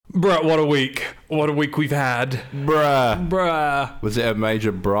Bruh, what a week. What a week we've had. Bruh. Was it a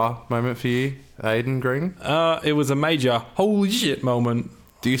major bruh moment for you, Aiden Green? It was a major holy shit moment.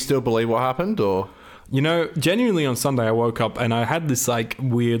 Do you still believe what happened, or? You know, genuinely on Sunday I woke up and I had this like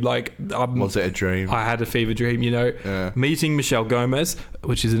weird was it a dream? I had a fever dream, you know, meeting Michelle Gomez,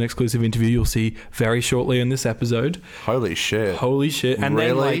 which is an exclusive interview you'll see very shortly in this episode. Holy shit. And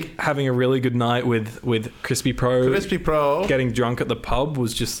then like having a really good night with Crispy Pro. Getting drunk at the pub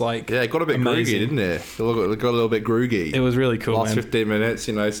was just like it got a bit groogy, didn't it? It got a little bit groogy. It was really cool, Last 15 minutes,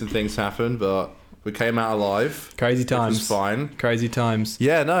 you know, some things happened, but we came out alive. Crazy times. It was fine. Crazy times.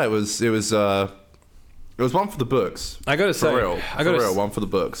 Yeah, no, it was one for the books. I gotta say, one for the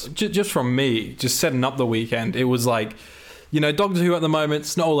books. Just from me, just setting up the weekend, it was like, you know, Doctor Who at the moment,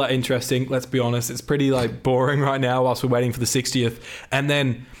 it's not all that interesting. Let's be honest, it's pretty like boring right now whilst we're waiting for the 60th. And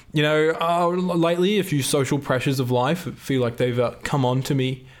then, you know, lately, a few social pressures of life feel like they've come on to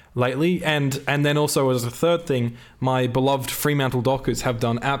me lately. And then also as a third thing, my beloved Fremantle Dockers have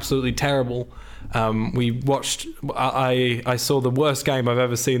done absolutely terrible. We watched. I saw the worst game I've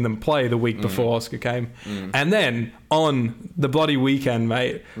ever seen them play the week before Oscar came, and then on the bloody weekend,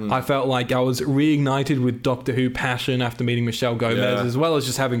 mate, I felt like I was reignited with Doctor Who passion after meeting Michelle Gomez, as well as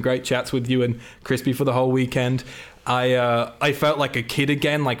just having great chats with you and Crispy for the whole weekend. I felt like a kid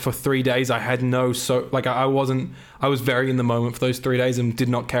again. Like for 3 days, I had I was very in the moment for those 3 days and did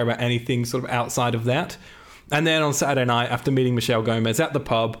not care about anything sort of outside of that. And then on Saturday night, after meeting Michelle Gomez at the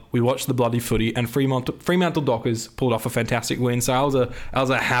pub, we watched the bloody footy, and Fremantle Dockers pulled off a fantastic win. So I was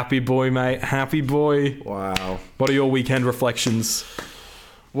a happy boy, mate. Happy boy. Wow. What are your weekend reflections?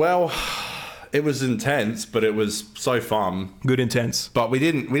 Well, it was intense, but it was so fun. Good intense. But we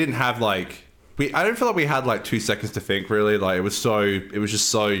didn't have I don't feel like we had like 2 seconds to think, really. Like it was just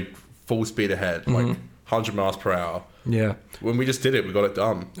so full speed ahead, like 100 miles per hour. Yeah. When we just did it, we got it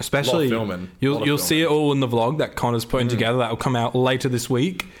done. Especially, filming. You'll see it all in the vlog that Connor's putting together. That will come out later this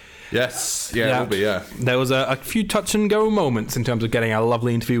week. Yes. Yeah, it will be, yeah. There was a few touch and go moments in terms of getting a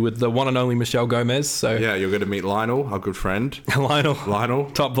lovely interview with the one and only Michelle Gomez. So yeah, you're going to meet Lionel, our good friend.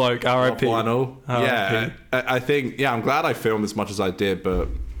 Lionel. Top bloke, R.I.P. Lionel. Yeah, I think, I'm glad I filmed as much as I did, but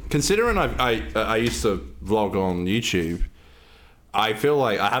considering I used to vlog on YouTube, I feel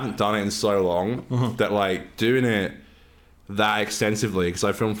like I haven't done it in so long that like doing it that extensively, because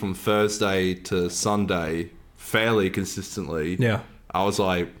I filmed from Thursday to Sunday fairly consistently. Yeah, I was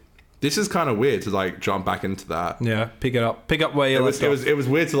like, this is kind of weird to like jump back into that. Yeah, pick up where you left off. It was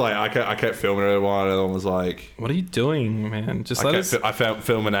weird to like I kept filming it, and everyone was like, "What are you doing, man? Just I found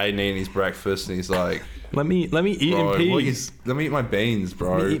filming Aiden eating his breakfast, and he's like, Let me eat in peace. Let me eat my beans,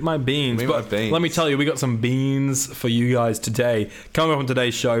 bro. Let me eat my beans. Let me tell you, we got some beans for you guys today. Coming up on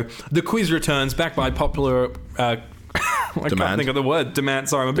today's show, the quiz returns, back by popular... I can't think of the word. Demand.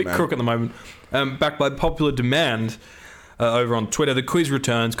 Sorry, I'm a bit crook at the moment. Back by popular demand over on Twitter. The quiz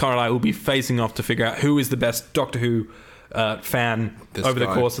returns. Connor and I will be facing off to figure out who is the best Doctor Who fan the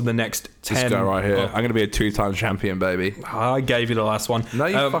course of the next 10. This guy right here. I'm going to be a 2-time champion, baby. I gave you the last one. No,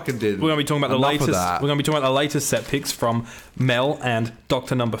 you fucking didn't. We're going to be talking about We're going to be talking about the latest set picks from Mel and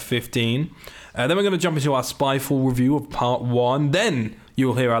Doctor Number 15. Then we're going to jump into our Spyfall review of Part 1. Then you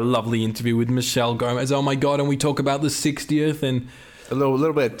will hear our lovely interview with Michelle Gomez. Oh my god! And we talk about the 60th and a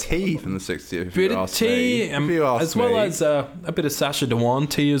little bit of tea from the 60th. Bit of tea, as well as a bit of Sacha Dhawan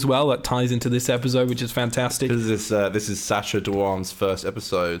tea as well. That ties into this episode, which is fantastic. This is Sacha Dhawan's first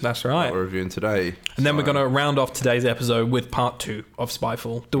episode. That's right. That we're reviewing today. And then we're going to round off today's episode with Part 2 of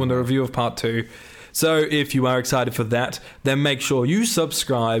Spyfall, doing the review of Part 2. So if you are excited for that, then make sure you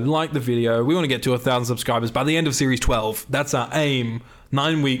subscribe, like the video. We want to get to 1,000 subscribers by the end of Series 12. That's our aim.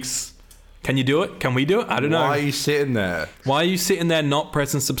 9 weeks. Can you do it? Can we do it? I don't know. Why are you sitting there? Why are you sitting there not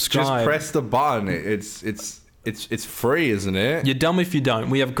pressing subscribe? Just press the button. It's free, isn't it? You're dumb if you don't.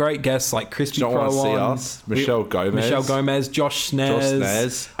 We have great guests like Crispy Pro on. See us. Michelle Gomez, Josh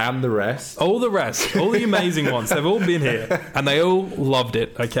Snares, and the rest. All the amazing ones. They've all been here, and they all loved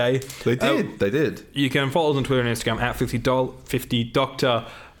it. Okay, they did. You can follow us on Twitter and Instagram at 50Doctor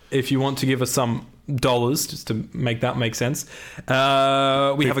if you want to give us some dollars, just to make that make sense. We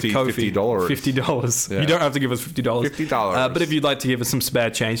have a Ko-fi. $50. Yeah. You don't have to give us $50. $50. But if you'd like to give us some spare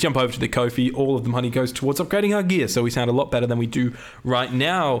change, jump over to the Ko-fi. All of the money goes towards upgrading our gear, so we sound a lot better than we do right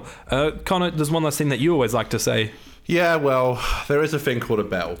now. Connor, there's one last thing that you always like to say. Yeah, well, there is a thing called a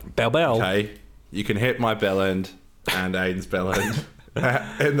bell. Bell. Okay, you can hit my bell end and Aiden's bell end.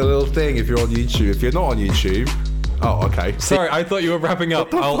 And the little thing, if you're on YouTube. If you're not on YouTube... Oh, okay. Sorry, I thought you were wrapping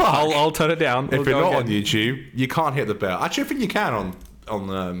up. I'll turn it down. If you're not on YouTube, you can't hit the bell. Actually, I think you can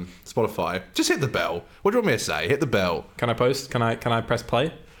on Spotify. Just hit the bell. What do you want me to say? Hit the bell. Can I post? Can I press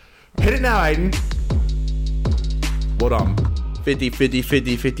play? Hit it now, Aiden. Well done. 50%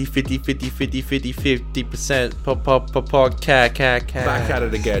 podcast. Back at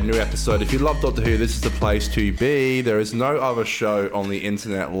it again, new episode. If you love Doctor Who, this is the place to be. There is no other show on the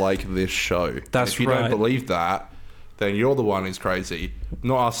internet like this show. That's if you right. don't believe that, then you're the one who's crazy,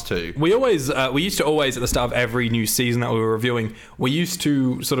 not us two. We used to always at the start of every new season that we were reviewing, we used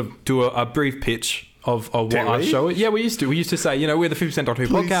to sort of do a brief pitch of what our show is. Yeah, we used to say, we're the 50% Doctor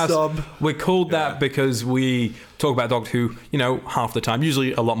Who podcast. Sub. We're called that because we talk about Doctor Who, half the time,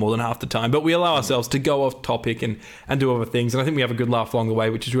 usually a lot more than half the time, but we allow ourselves to go off topic and do other things, and I think we have a good laugh along the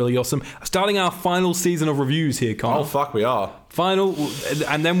way, which is really awesome. Starting our final season of reviews here, Connor. Oh, fuck, we are. Final,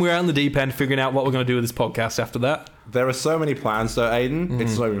 and then we're out in the deep end figuring out what we're going to do with this podcast after that. There are so many plans though, Aiden.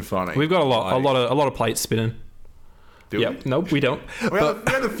 It's not even funny. We've got a lot of plates spinning. Yeah, nope, we don't. We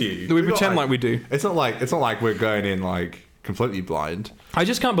have a few. We pretend like we do. It's not like we're going in like completely blind. I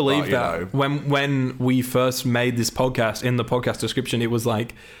just can't believe that when we first made this podcast, in the podcast description, it was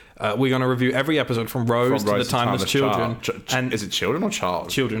like we're going to review every episode from Rose to the Timeless Children. And is it children or child?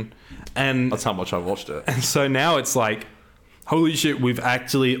 Children, and that's how much I've watched it. And so now it's like, holy shit, we've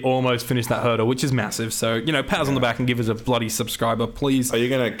actually almost finished that hurdle, which is massive. So pat us on the back and give us a bloody subscriber, please. Are you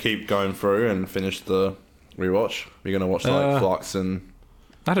going to keep going through and finish the rewatch? You're going to watch like Flux and...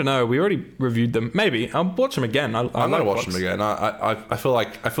 I don't know. We already reviewed them. Maybe I'll watch them again. I'm going to watch them again. I feel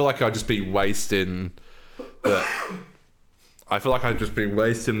like I'd just be wasting the... I feel like I'd just be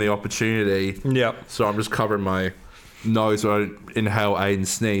wasting the opportunity. Yeah. So I'm just covering my nose when I inhale A and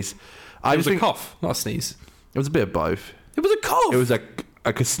sneeze. It was a cough, not a sneeze. It was a bit of both. It was a cough. It was like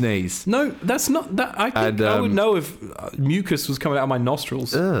a sneeze. No, that's not that. I think I would know if mucus was coming out of my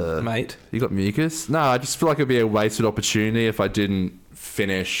nostrils, mate. You got mucus? No, I just feel like it'd be a wasted opportunity if I didn't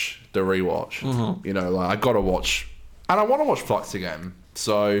finish the rewatch. Mm-hmm. I gotta watch, and I want to watch Flux again.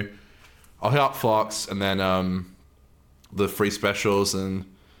 So I'll hit up Flux and then the free specials, and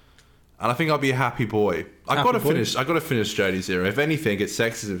I think I'll be a happy boy. I gotta finish Jodie's Era. If anything, it's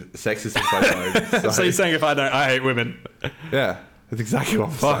sexist in photo. So you're saying if I hate women? Yeah. That's exactly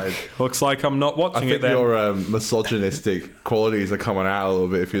what I'm saying. Looks like I'm not watching it then. Your misogynistic qualities are coming out a little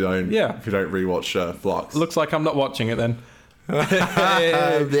bit if you don't rewatch Flux. Looks like I'm not watching it then. Okay,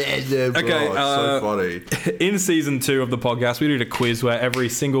 so funny. In season 2 of the podcast, we did a quiz where every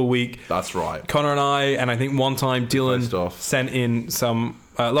single week, that's right, Connor and I think one time Dylan sent in some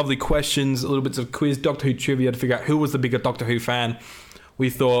lovely questions, little bits of quiz Doctor Who trivia to figure out who was the bigger Doctor Who fan. We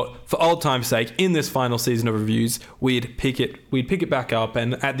thought, for old time's sake, in this final season of reviews, we'd pick it back up,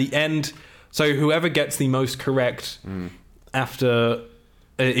 and at the end, so whoever gets the most correct after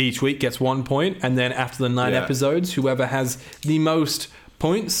each week gets 1 point, and then after the 9 episodes, whoever has the most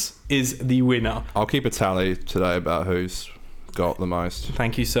points is the winner. I'll keep a tally today about who's got the most.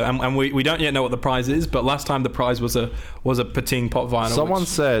 Thank you, sir. And we don't yet know what the prize is, but last time the prize was a Pating pot vinyl. Someone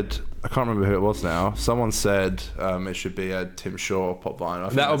said, I can't remember who it was now. Someone said it should be a Tim Shaw pop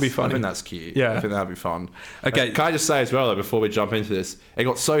vinyl. That would be fun. I think that's cute. Yeah, I think that'd be fun. Okay, can I just say as well though, before we jump into this, it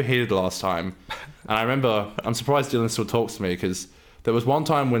got so heated last time, and I remember I'm surprised Dylan still talks to me because there was one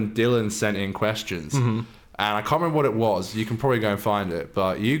time when Dylan sent in questions. Mm-hmm. And I can't remember what it was. You can probably go and find it.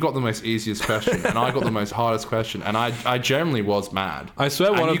 But you got the most easiest question, and I got the most hardest question. And I generally was mad. I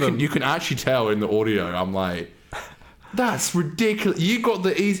swear one of them... You can actually tell in the audio, I'm like, that's ridiculous. You got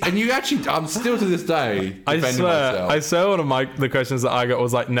the easy... And you actually... I'm still to this day defending myself. I swear one of the questions that I got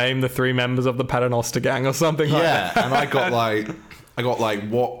was like, name the 3 members of the Paternoster Gang or something like that. Yeah, and I got like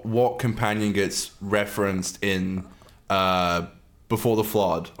what companion gets referenced in... Before the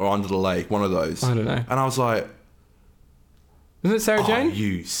Flood or Under the Lake, one of those. I don't know. And I was like, isn't it Sarah Jane? Are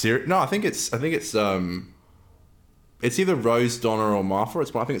you serious? No, I think it's either Rose, Donna, or Martha. I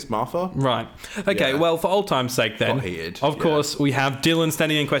think it's Martha. Right. Okay. Yeah. Well, for old time's sake, then, of course, we have Dylan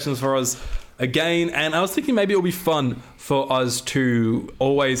standing in questions for us again. And I was thinking maybe it would be fun for us to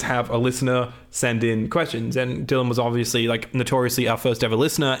always have a listener send in questions. And Dylan was obviously notoriously our first ever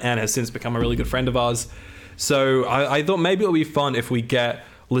listener and has since become a really good friend of ours. So I thought maybe it'll be fun if we get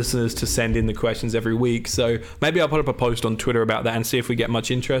listeners to send in the questions every week. So maybe I'll put up a post on Twitter about that and see if we get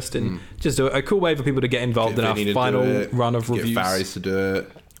much interest. And just a cool way for people to get involved in our final run of reviews. Get Faris to do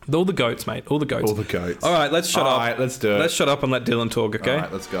it. All the goats, mate. All the goats. All the goats. All right, let's shut up. All right, let's do it. Let's shut up and let Dylan talk, okay? All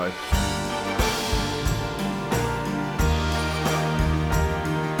right, let's go.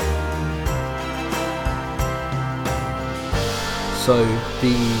 So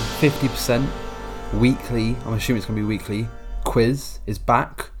the 50% weekly, I'm assuming it's going to be weekly, quiz is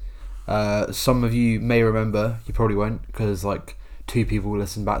back. Some of you may remember, you probably won't because 2 people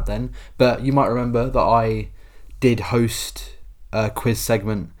listened back then, but you might remember that I did host a quiz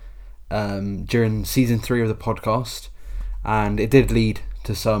segment during season 3 of the podcast, and it did lead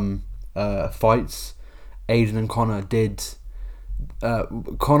to some fights. Aiden and Connor did.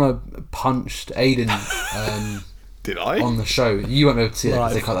 Connor punched Aiden. Did I? On the show? You won't be able to see it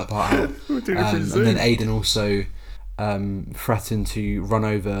because they cut that part out. And then Aiden also threatened to run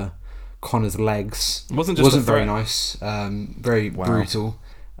over Connor's legs. Wasn't very nice. Very brutal.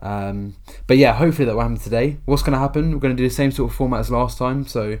 But yeah, hopefully that will happen today. What's going to happen? We're going to do the same sort of format as last time.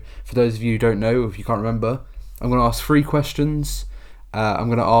 So for those of you who don't know, if you can't remember, I'm going to ask 3 questions. I'm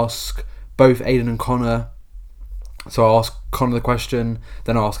going to ask both Aiden and Connor. So I'll ask Connor the question,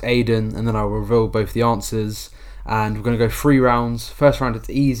 then I'll ask Aiden, and then I'll reveal both the answers. And we're going to go 3 rounds. First round is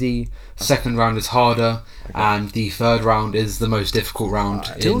easy, second round is harder, and the third round is the most difficult round.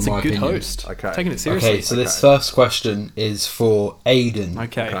 Dylan's a good host. Taking it seriously. Okay, so this first question is for Aiden.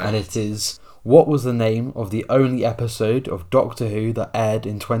 Okay. And it is, what was the name of the only episode of Doctor Who that aired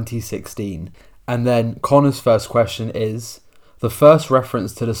in 2016? And then Connor's first question is, the first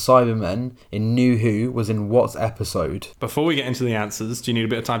reference to the Cybermen in New Who was in what episode? Before we get into the answers, do you need a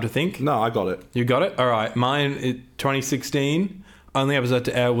bit of time to think? No, I got it. You got it? All right. Mine, 2016. Only episode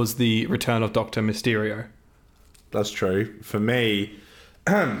to air was the Return of Dr. Mysterio. That's true. For me,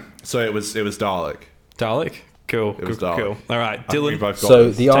 so it was Dalek. Dalek? Cool. It was Dalek. Cool. All right. Dylan. So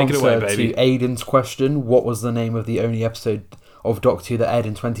the Take it answer away, baby. to Aiden's question, what was the name of the only episode of Doctor Who that aired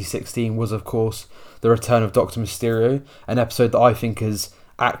in 2016, was of course The Return of Dr. Mysterio, an episode that I think is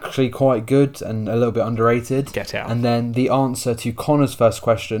actually quite good and a little bit underrated. Get out. And then the answer to Connor's first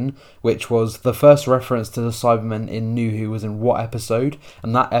question, which was the first reference to the Cybermen in New Who was in what episode?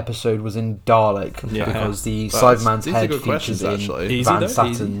 And that episode was in Dalek, because the Cyberman's head features in Van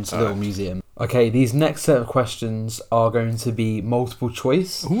Satten's little museum. Okay, these next set of questions are going to be multiple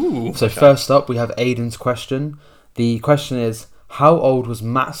choice. Ooh. So first up, we have Aiden's question. The question is, how old was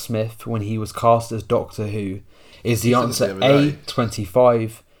Matt Smith when he was cast as Doctor Who? Is the answer A,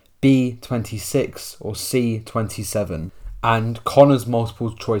 25, B, 26, or C, 27? And Connor's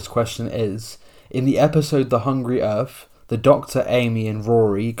multiple choice question is, in the episode The Hungry Earth, the Doctor, Amy and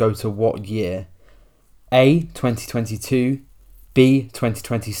Rory go to what year? A, 2022, B,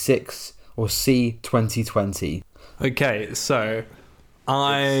 2026, or C, 2020? Okay, so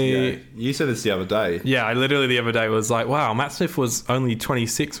you said this the other day. Yeah, I literally the other day was like, wow, Matt Smith was only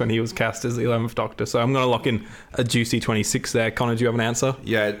 26 when he was cast as the 11th Doctor, so I'm going to lock in a juicy 26 there. Connor, do you have an answer?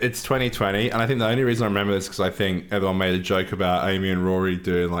 Yeah, it's 2020, and I think the only reason I remember this is because I think everyone made a joke about Amy and Rory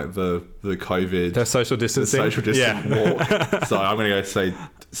doing like the COVID... Their social distancing. Walk. So I'm going to go say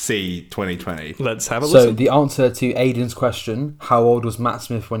C, 2020. Let's have a listen. So the answer to Aiden's question, how old was Matt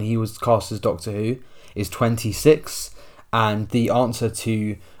Smith when he was cast as Doctor Who, is 26. And the answer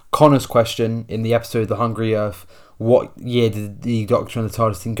to Connor's question in the episode The Hungry Earth, what year did the Doctor and the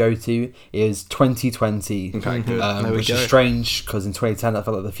TARDIS team go to, is 2020. Okay, good. Which is strange because in 2010 that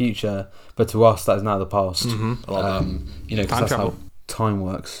felt like the future, but to us that is now the past. Because that's how time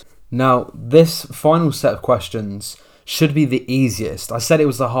works. Now, this final set of questions should be the easiest. I said it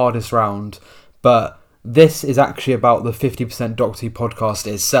was the hardest round, but this is actually about the 50% Doctor Who podcast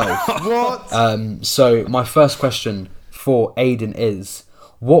itself. What? So my first question for Aiden is,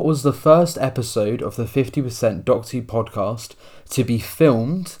 what was the first episode of the 50% Doctor Who podcast to be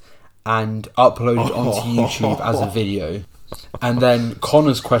filmed and uploaded onto YouTube as a video? And then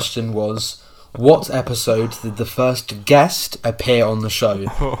Connor's question was, what episode did the first guest appear on the show?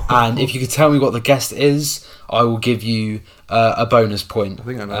 And if you could tell me what the guest is, I will give you a bonus point. I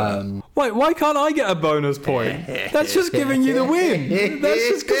think I know Wait, why can't I get a bonus point? That's just giving you the win. That's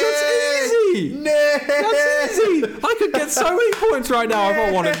just because that's easy. That's easy. I could get so many points right now if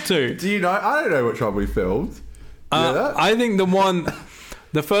I wanted to. Do you know? I don't know which one we filmed. I think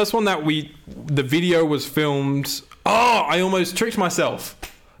the first one the video was filmed. Oh, I almost tricked myself.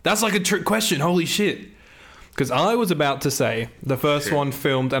 That's like a trick question. Holy shit. Because I was about to say the first one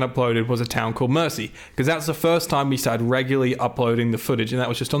filmed and uploaded was A Town Called Mercy. Because that's the first time we started regularly uploading the footage. And that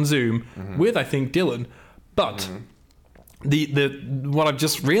was just on Zoom with, I think, Dylan. But what I've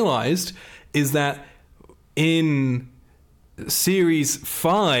just realised is that in Series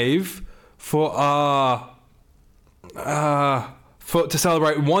 5 to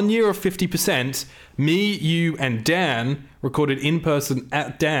celebrate 1 year of 50%, me, you, and Dan recorded in person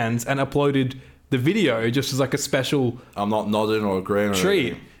at Dan's and uploaded the video just as like a special... I'm not nodding or agreeing.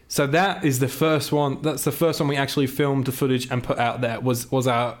 ...treat. So that is the first one. That's the first one we actually filmed the footage and put out there was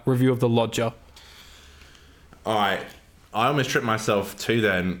our review of The Lodger. All right. I almost tripped myself too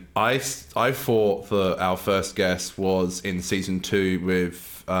then. I thought that our first guest was in season 2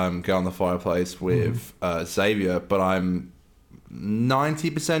 with Girl on the Fireplace with Xavier, but I'm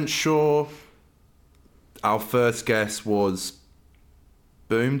 90% sure our first guess was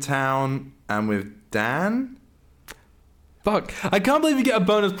Boomtown and with Dan. Fuck. I can't believe you get a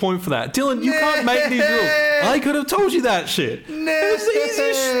bonus point for that. Dylan, you can't make these rules. I could have told you that shit. It's the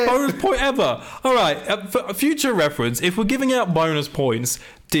easiest bonus point ever. All right, for future reference, if we're giving out bonus points,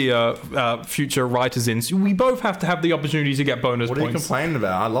 dear future writers-ins, we both have to have the opportunity to get bonus What points. are you complaining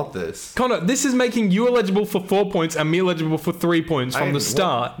about? I love this. Connor, this is making you eligible for 4 points and me eligible for 3 points from the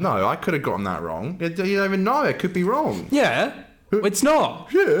start. No, I could have gotten that wrong. You don't even know. It could be wrong. Yeah. It's not.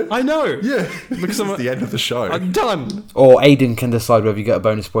 Yeah. I know. Yeah. Because It's the end of the show. I'm done. Or Aiden can decide whether you get a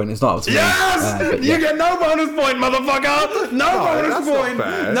bonus point. It's not up to me. Yes! You get no bonus point, motherfucker! No bonus that's not point!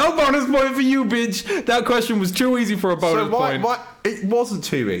 fair. No bonus point for you, bitch! That question was too easy for a bonus So point. why? It wasn't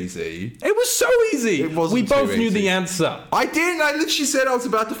too easy. It was so easy! It wasn't we both too knew easy. the answer. I didn't. I literally said I was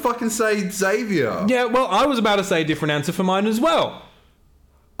about to fucking say Xavier. Yeah, well, I was about to say a different answer for mine as well.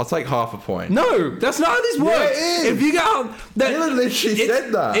 I'll take half a point. No, that's not how this works. it is. If you get out, Dylan literally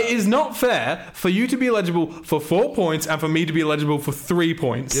said that. It is not fair for you to be eligible for 4 points and for me to be eligible for 3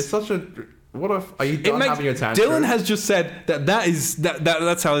 points. You're such a. What if? Are you done having your tantrum? Dylan has just said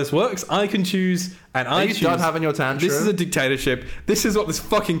that's how this works. I can choose, and I Are you choose. done having your tantrum? This is a dictatorship. This is what this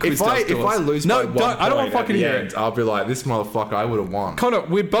fucking quiz If does to I us. lose no, by 1 don't, I don't want point to fucking at the hear end, it. I'll be like, this motherfucker, I would have won. Connor,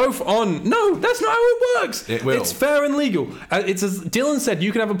 we're both on. No, that's not how it works. It will. It's fair and legal. It's as Dylan said,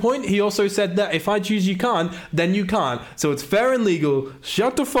 you can have a point. He also said that if I choose you can't, then you can't. So it's fair and legal.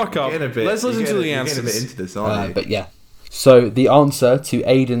 Shut the fuck up. Let's listen to the You're answers. getting a bit into this, aren't you? But yeah. So the answer to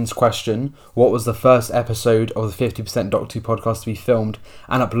Aiden's question, what was the first episode of the 50% Doctor Who podcast to be filmed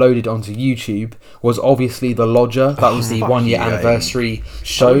and uploaded onto YouTube, was obviously The Lodger. That was the 1 year you, anniversary I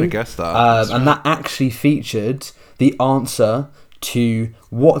show. wouldn't have guessed that. And that actually featured the answer to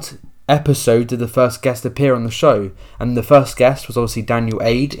what episode did the first guest appear on the show. And the first guest was obviously Daniel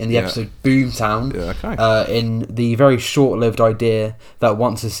Aid in the episode Boomtown. Yeah, okay. In the very short-lived idea that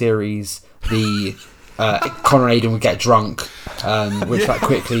once a series, the... Connor and Aiden would get drunk, which that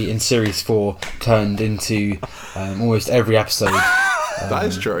quickly in series 4 turned into almost every episode. That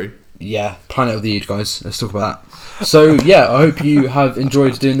is true. Yeah, Planet of the Apes, guys. Let's talk about that. So yeah, I hope you have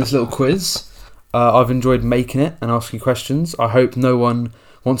enjoyed doing this little quiz. I've enjoyed making it and asking questions. I hope no one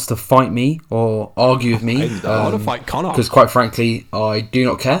wants to fight me or argue with me. I want to fight Connor. Because quite frankly, I do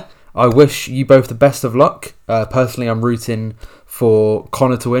not care. I wish you both the best of luck. Personally, I'm rooting for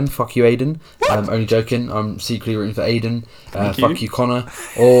Connor to win. Fuck you, Aiden. I'm only joking. I'm secretly rooting for Aiden. Fuck you, Connor.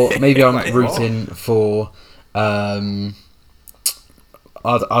 Or maybe I'm rooting for I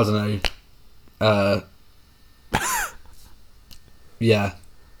don't know. Yeah,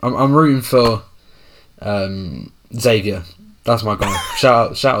 I'm rooting for Xavier. That's my guy.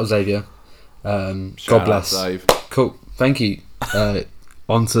 Shout out Xavier. God bless. Dave. Cool. Thank you.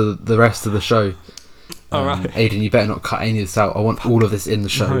 On to the rest of the show. All right. Aiden, you better not cut any of this out. I want all of this in the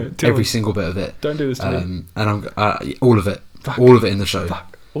show. No, Dylan, every single bit of it. Don't do this to me. And I'm all of it. Fuck. All of it in the show.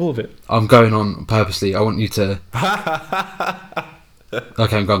 Fuck. All of it. I'm going on purposely. I want you to.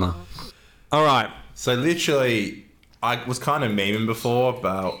 Okay, I'm gone now. All right. So literally, I was kind of memeing before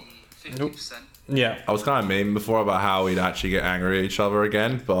about... 50%. Yeah. I was kind of memeing before about how we'd actually get angry at each other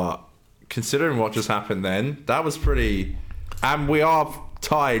again, but considering what just happened then, that was pretty... And we are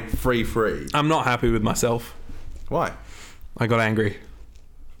tied 3-3. I'm not happy with myself. Why? I got angry.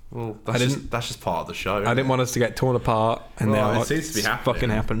 Well, that's just part of the show. I didn't want us to get torn apart, and Well, now it seems to be it's happening. fucking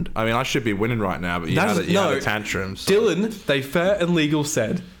happened. I mean, I should be winning right now, but you That's- had a tantrum. So. Dylan, they fair and legal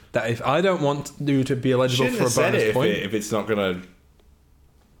said that if I don't want you to be eligible Shouldn't for a have said bonus it point, if it's not gonna.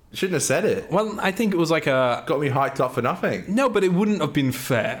 Shouldn't have said it. well, I think it was like a Got me hyped up for nothing. no, but it wouldn't have been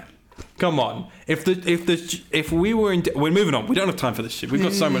fair. Come on, if we were in, we're moving on. We don't have time for this shit. We've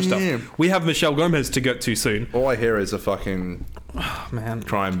got so much Yeah. stuff. We have Michelle Gomez to get to soon. All I hear is a fucking Oh, man.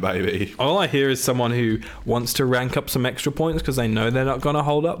 crime baby. All I hear is someone who wants to rank up some extra points because they know they're not going to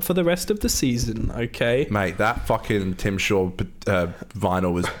hold up for the rest of the season. Okay, Mate, that fucking Tim Shaw pop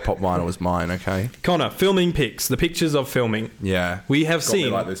vinyl was mine. Okay. Connor, filming pics. The pictures of filming. Yeah. We have Got me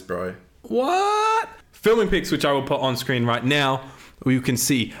seen like this, bro. what filming pics, which I will put on screen right now. You can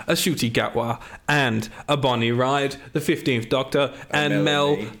see a Ncuti Gatwa and a Bonnie Ride, the 15th Doctor, and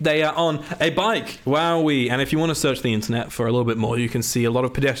Mel. Melanie. They are on a bike. Wowee. And if you want to search the internet for a little bit more, you can see a lot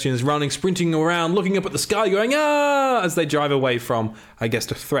of pedestrians running, sprinting around, looking up at the sky, going, ah, as they drive away from, I guess,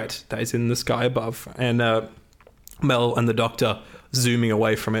 the threat that is in the sky above. And Mel and the Doctor zooming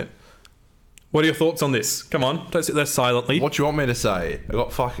away from it. What are your thoughts on this? Come on, don't sit there silently. What do you want me to say? I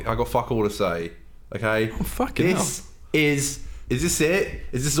got fuck all to say. Okay. Oh, fucking hell. Is this it?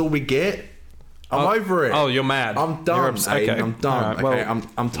 Is this all we get? I'm over it. Oh, you're mad. I'm done. Okay. I'm done. All right, okay,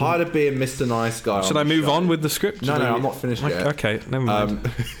 I'm tired of being Mr. Nice Guy. Should I move on with the script? No, I'm not finished yet. Okay, never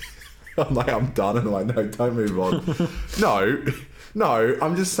mind. I'm like, I'm done, and I'm like, no, don't move on. no,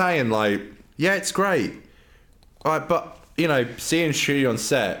 I'm just saying, like, yeah, it's great. But, you know, seeing Shooty on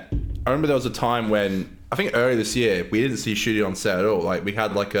set, I remember there was a time when, I think earlier this year, we didn't see Shooty on set at all. Like, we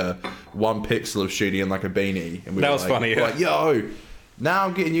had like a 1 pixel of Shooty in like a beanie. And we that was like, funny, yeah. Like, yo, now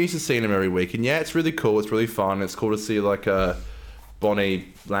I'm getting used to seeing him every week. And yeah, it's really cool. It's really fun. It's cool to see like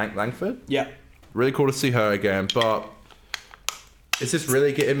Bonnie Langford. Yeah. Really cool to see her again. But is this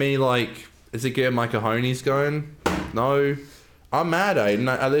really getting me like, is it getting my cojones going? No. I'm mad, Aiden.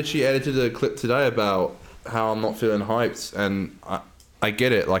 I literally edited a clip today about how I'm not feeling hyped. And I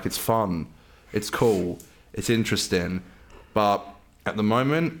get it. Like, it's fun. It's cool. It's interesting. But at the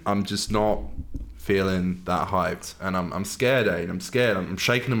moment, I'm just not feeling that hyped. And I'm scared, Aiden. I'm scared. I'm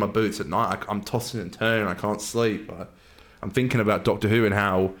shaking in my boots at night. I'm tossing and turning. I can't sleep. I'm thinking about Doctor Who and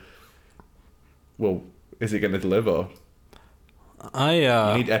how, well, is it going to deliver?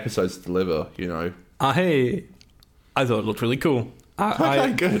 You need episodes to deliver, you know. I thought it looked really cool.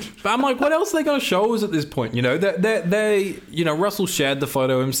 Okay, good. But I'm like, what else are they going to show us at this point? You know, they you know, Russell shared the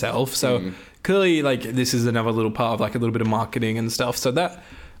photo himself, so clearly, like, this is another little part of like a little bit of marketing and stuff. So that,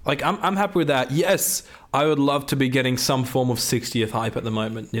 like, I'm happy with that. Yes, I would love to be getting some form of 60th hype at the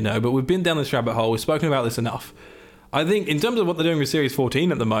moment, you know, but we've been down this rabbit hole. We've spoken about this enough. I think in terms of what they're doing with Series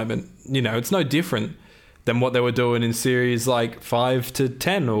 14 at the moment, you know, it's no different than what they were doing in Series like 5 to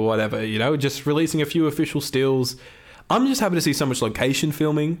 10 or whatever, you know, just releasing a few official stills. I'm just happy to see so much location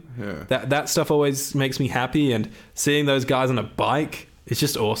filming. Yeah. That stuff always makes me happy, and seeing those guys on a bike, it's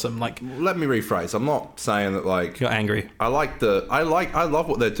just awesome. Like, let me rephrase. I'm not saying that like you're angry. I love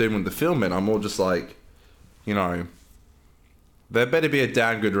what they're doing with the filming. I'm more just like, you know, there better be a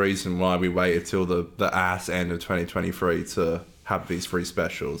damn good reason why we waited till the ass end of 2023 to have these free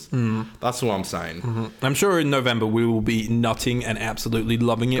specials. That's all I'm saying. Mm-hmm. I'm sure in November we will be nutting and absolutely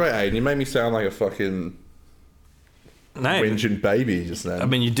loving it. Great, Aiden. You made me sound like a fucking whinging baby just now. I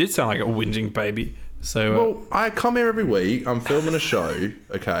mean, you did sound like a whinging baby. So, well, I come here every week. I'm filming a show,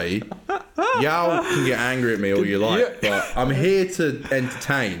 okay? Y'all can get angry at me all you like, but I'm here to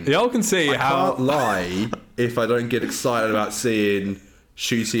entertain. Y'all can see I can't lie if I don't get excited about seeing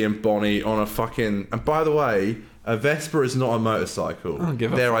Shooty and Bonnie on a fucking... And by the way, a Vespa is not a motorcycle.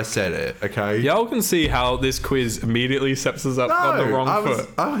 There, I said it, okay? Y'all can see how this quiz immediately sets us up on the wrong foot.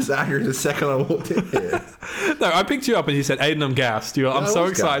 I was angry the second I walked in here. No, I picked you up and you said, Aiden, I'm gassed. I'm so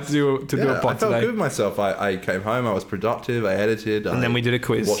excited to do a pod today. I felt good with myself. I came home, I was productive, I edited. And then we did a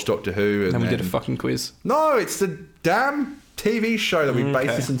quiz. Watched Doctor Who. And then we did a fucking quiz. No, it's the damn TV show that we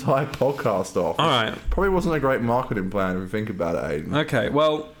based this entire podcast off. All right. Probably wasn't a great marketing plan if you think about it, Aiden. Okay,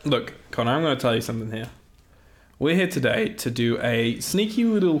 well, look, Connor, I'm going to tell you something here. We're here today to do a sneaky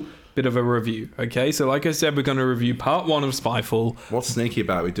little bit of a review, okay? So like I said, we're going to review part 1 of Spyfall. What's sneaky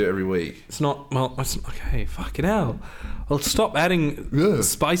about it? We do it every week. It's not, well, okay, fucking hell. Well, stop adding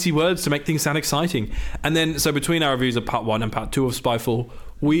spicy words to make things sound exciting. And then, so between our reviews of part 1 and part 2 of Spyfall,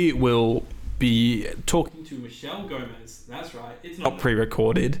 we will be talking to Michelle Gomez. That's right. It's not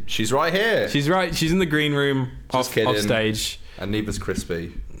pre-recorded. She's right here. She's right. She's in the green room off stage. And neither's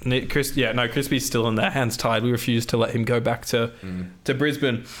Crispy. Crispy's still in there, hands tied. We refuse to let him go back to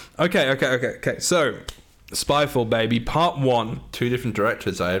Brisbane. Okay. So, Spyfall, baby, part 1. 2 different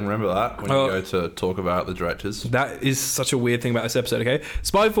directors, I remember that when you go to talk about the directors. That is such a weird thing about this episode, okay?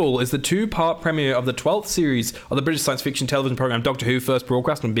 Spyfall is the 2-part premiere of the 12th series of the British science fiction television programme Doctor Who, first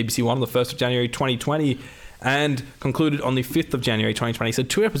broadcast on BBC One on the 1st of January 2020 and concluded on the 5th of January 2020. So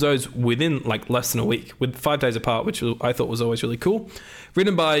 2 episodes within like less than a week, with 5 days apart, which I thought was always really cool.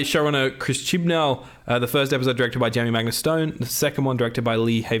 Written by showrunner Chris Chibnall, the first episode directed by Jamie Magnus Stone, the second one directed by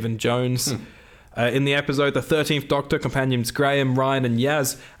Lee Haven Jones. In the episode, the 13th Doctor, companions Graham, Ryan and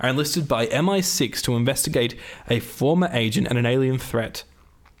Yaz are enlisted by MI6 to investigate a former agent and an alien threat.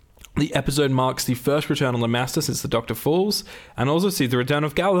 The episode marks the first return on the Master since the Doctor falls, and also sees the return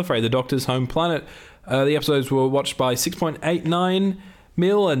of Gallifrey, the Doctor's home planet. The episodes were watched by 6.89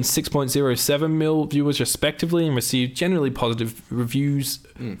 mil and 6.07 mil viewers respectively, and received generally positive reviews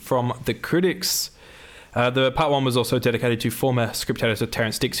from the critics. The part 1 was also dedicated to former script editor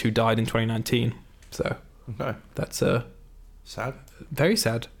Terrence Dix, who died in 2019. So that's sad. Very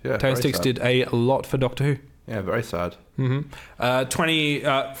sad. Yeah, Terrence Dix did a lot for Doctor Who. Yeah, very sad.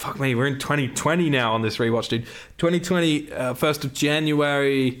 Fuck me, we're in 2020 now on this rewatch, dude. 2020, 1st of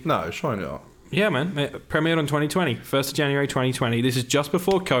January. No, sure not. Yeah, man. Premiered on 2020. 1st of January 2020. This is just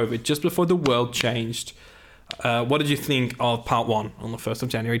before COVID, just before the world changed. What did you think of part 1 on the 1st of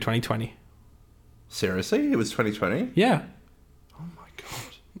January 2020? Seriously? It was 2020? Yeah. Oh my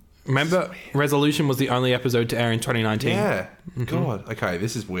god. Remember, Resolution was the only episode to air in 2019. Yeah. God. Okay,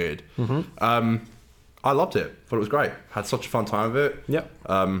 this is weird. I loved it. Thought it was great. Had such a fun time with it. Yep.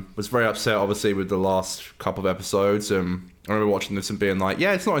 Was very upset, obviously, with the last couple of episodes. I remember watching this and being like,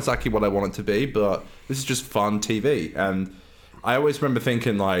 yeah, it's not exactly what I want it to be, but this is just fun TV. And I always remember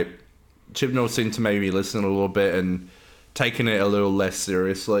thinking, like, Chibnall seemed to maybe listen a little bit and taking it a little less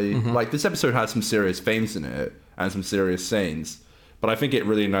seriously. Like, this episode had some serious themes in it and some serious scenes, but I think it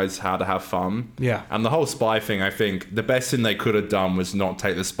really knows how to have fun. Yeah. And the whole spy thing, I think the best thing they could have done was not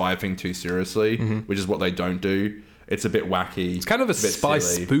take the spy thing too seriously, which is what they don't do. It's a bit wacky. It's kind of a spy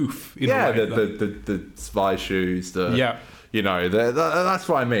silly. spoof. In Yeah, a way, the spy shoes. Yeah. You know, that's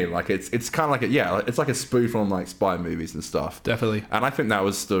what I mean. Like, it's kind of like it's like a spoof on like spy movies and stuff. Definitely. And I think that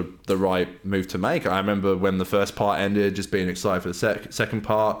was the right move to make. I remember when the first part ended, just being excited for the second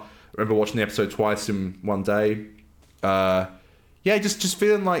part. I remember watching the episode twice in one day. Yeah, just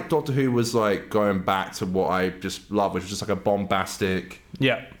feeling like Doctor Who was like going back to what I just love, which was just like a bombastic.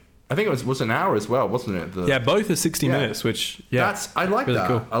 Yeah. I think it was an hour as well, wasn't it? Yeah, both are 60 minutes, which I like really that.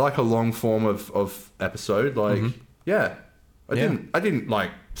 cool. I like a long form of episode. Like, I didn't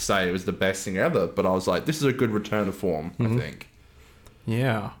like say it was the best thing ever, but I was like, this is a good return to form. I think.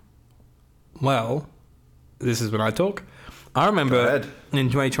 Yeah. Well, this is when I talk. I remember in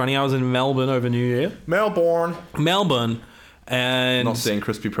 2020 I was in Melbourne over New Year. Melbourne, and not seeing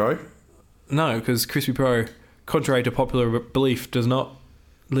Crispy Pro. No, because Crispy Pro, contrary to popular belief, does not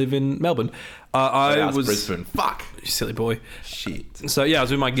live in Melbourne. I was Brisbane. Fuck, you silly boy. Shit. So yeah, I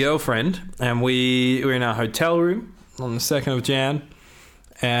was with my girlfriend, and we were in our hotel room on the 2nd of Jan,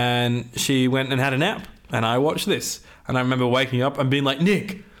 and she went and had a nap, and I watched this, and I remember waking up and being like,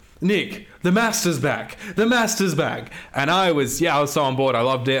 Nick, the Master's back, and I was so on board. I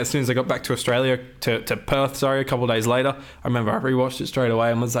loved it. As soon as I got back to Australia, to Perth, a couple of days later, I remember I rewatched it straight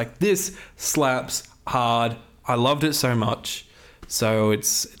away and was like, this slaps hard. I loved it so much. So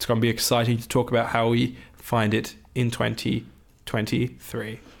it's going to be exciting to talk about how we find it in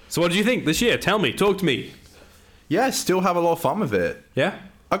 2023. So what did you think this year? Tell me, talk to me. Yeah, still have a lot of fun with it. Yeah?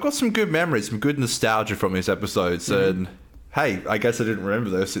 I've got some good memories, some good nostalgia from these episodes, and hey, I guess I didn't remember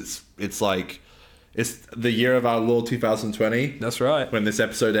this. It's the year of our Lord 2020. That's right. When this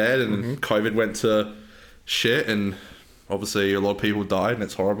episode aired and COVID went to shit, and obviously a lot of people died, and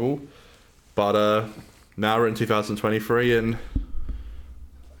it's horrible. But now we're in 2023, and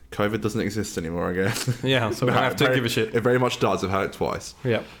COVID doesn't exist anymore, I guess. Yeah, so we don't have to give a shit. It very much does. I've had it twice.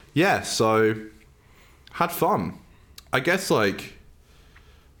 Yeah. Yeah, so had fun. I guess, like...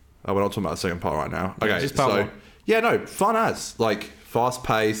 Oh, we're not talking about the second part right now. Okay, just part one. Yeah, no, fun as. Like,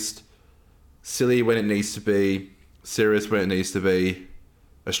 fast-paced, silly when it needs to be, serious when it needs to be.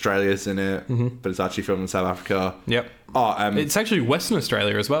 Australia's in it, but it's actually filmed in South Africa. Yep. Oh, it's actually Western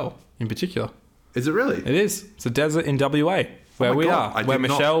Australia as well, in particular. Is it really? It is. It's a desert in WA, where we are. Where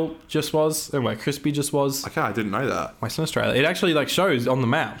Michelle just was, and where Crispy just was. Okay, I didn't know that. Western Australia. It actually shows on the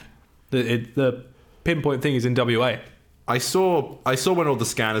map. The pinpoint thing is in WA. I saw when all the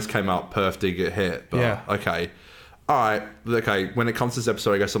scanners came up, Perth did get hit. But yeah. Okay. Alright. Okay, when it comes to this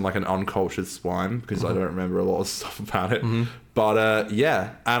episode, I guess I'm like an uncultured swine because I don't remember a lot of stuff about it. But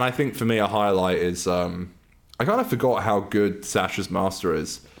yeah. And I think for me a highlight is I kind of forgot how good Sasha's master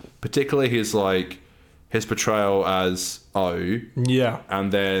is. Particularly his portrayal as O. Yeah.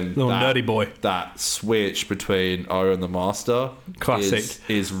 And then little nerdy boy. That switch between O and the master. Classic.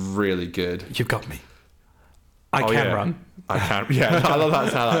 Is really good. You've got me. I can run. I can. Yeah, I love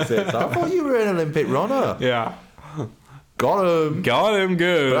that's how that's it. So I thought you were an Olympic runner. Yeah. Got him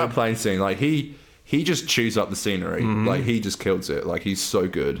good. But that plane scene, he just chews up the scenery. He just kills it. He's so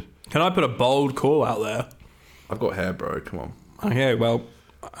good. Can I put a bold call out there? I've got hair, bro. Come on. Okay, well,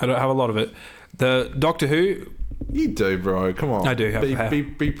 I don't have a lot of it. The Doctor Who. You do, bro. Come on. I do have hair.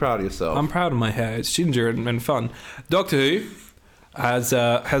 Be proud of yourself. I'm proud of my hair. It's ginger and fun. Doctor Who has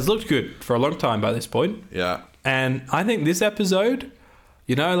looked good for a long time by this point. Yeah. And I think this episode,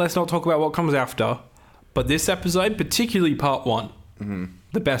 let's not talk about what comes after, but this episode, particularly part 1,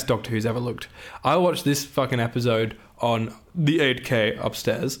 the best Doctor Who's ever looked. I watched this fucking episode on the 8K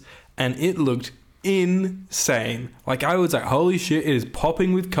upstairs, and it looked insane. I was like, holy shit, it is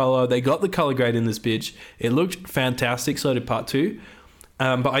popping with colour. They got the colour grade in this bitch. It looked fantastic. So did part 2.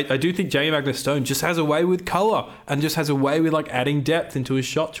 But I do think Jamie Magnus Stone just has a way with colour and just has a way with adding depth into his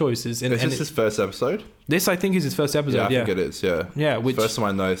shot choices. Is this his first episode? This, I think, is his first episode. Yeah, I think it is. Yeah. Yeah. First time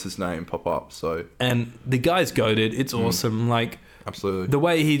I noticed his name pop up. So. And the guy's goated. It's awesome. Absolutely. The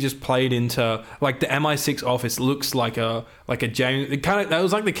way he just played into like the MI6 office looks like a James. It kind of, that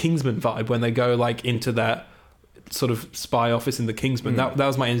was like the Kingsman vibe when they go like into that sort of spy office in the Kingsman. That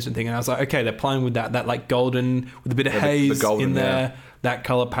was my instant thing, and I was like, okay, they're playing with that like golden with a bit of haze the golden, in there, that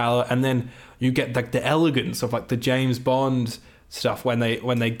color palette, and then you get like the elegance of like the James Bond stuff when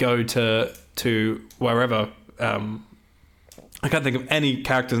they go to wherever. I can't think of any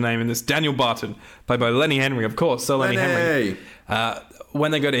character's name in this. Daniel Barton, played by Lenny Henry, of course. So Lenny Henry.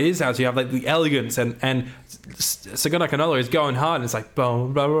 When they go to his house, you have like the elegance, and Segona Canola is going hard, and it's like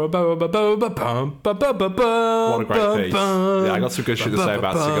boom, boom, boom, boom, boom, boom, boom, boom, boom, boom. What a great piece! Yeah, I got some good shit to say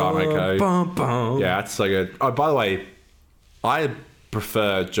about Segona. Yeah, it's so good. Oh, by the way, I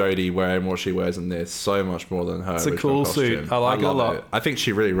prefer Jodie wearing what she wears in this so much more than her. It's a cool costume. suit. I like it a lot. I think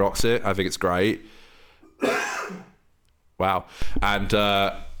she really rocks it. I think it's great. Wow. And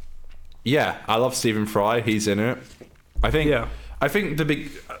yeah, I love Stephen Fry. He's in it. I think the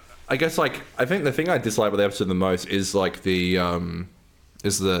big, I guess like I think the thing I dislike about the episode the most is like the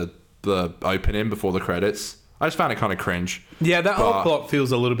opening before the credits. I just found it kind of cringe. Yeah, that whole plot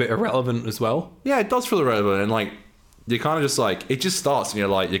feels a little bit irrelevant as well. Yeah, it does feel irrelevant, and like you kind of just like it just starts and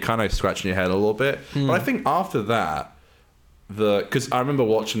you're kind of scratching your head a little bit. But I think after that, because I remember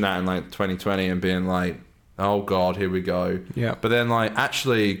watching that in like 2020 and being like, oh god, here we go. Yeah. But then like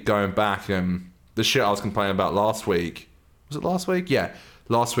actually going back and the shit I was complaining about last week. Was it last week? Yeah.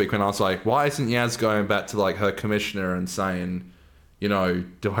 Last week when I was like, why isn't Yaz going back to like her commissioner and saying, you know,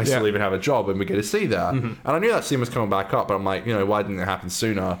 do I still even have a job? And we get to see that. And I knew that scene was coming back up, but I'm like, you know, why didn't it happen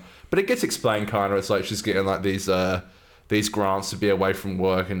sooner? But it gets explained kind of. It's like she's getting like these grants to be away from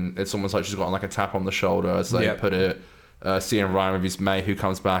work, and it's almost like she's got like a tap on the shoulder, as they put it. Seeing Ryan with his mate who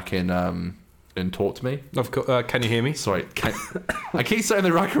comes back in Talk to Me. Of course, can you hear me? Sorry, I keep saying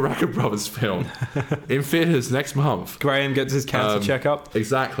the Raka Brothers film in theaters next month. Graham gets his cancer checkup.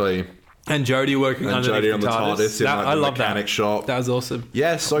 Exactly. And Jodie working underneath on the TARDIS in like I the love mechanic shop. That was awesome.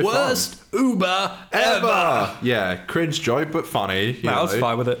 Yeah, so Worst fun. Uber ever. Yeah, cringe joke, but funny. I was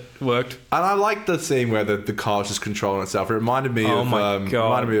fine with it. It worked. And I like the scene where the car's just controlling itself. It reminded me of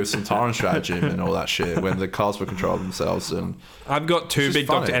Centauran Stratagem and all that shit when the cars were controlling themselves. And I've got two big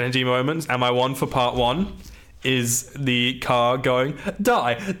Dr. Energy moments, and my one for part one is the car going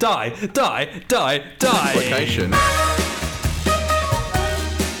die, die, die, die, die. Location.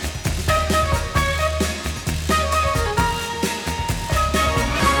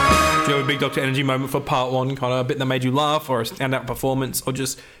 Do you have a big Dr. Energy moment for part one, kind of a bit that made you laugh, or a standout performance, or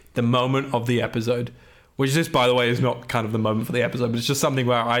just the moment of the episode? Which this, by the way, is not kind of the moment for the episode, but it's just something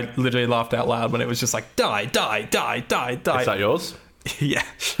where I literally laughed out loud when it was just like, die, die, die, die, die. Is that yours? Yeah,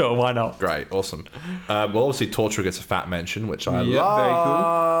 sure, why not? Great, awesome. Well, obviously, Torture gets a fat mention, which I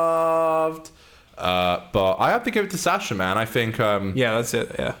loved. Very cool. But I have to give it to Sasha, man. I think... yeah, that's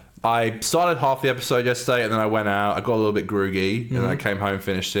it, yeah. I started half the episode yesterday, and then I went out. I got a little bit groggy, and then I came home,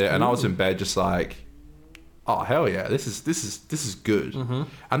 finished it, and I was in bed just like, oh, hell yeah, this is good. And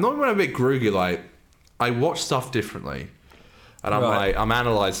not when I'm a bit groggy, like, I watch stuff differently. And I'm like, I'm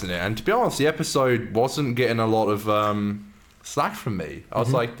analysing it. And to be honest, the episode wasn't getting a lot of slack from me. I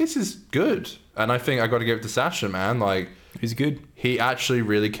was like, this is good. And I think I got to give it to Sasha, man. Like, he's good. He actually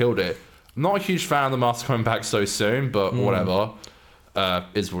really killed it. I'm not a huge fan of the mask coming back so soon, but whatever.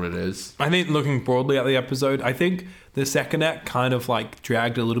 Is what it is. I think looking broadly at the episode, I think the second act kind of like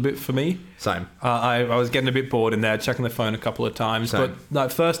dragged a little bit for me. Same. I was getting a bit bored in there, checking the phone a couple of times. Same. But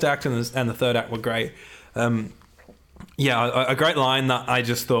that first act and the third act were great. Yeah, a great line that I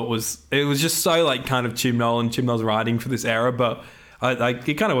just thought was just so like kind of Chim Nol's writing for this era, but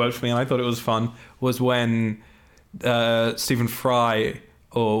it kind of worked for me, and I thought it was fun. Was when Stephen Fry,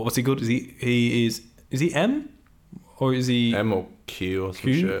 or what's he called? Is he M? Or is he M or Q or some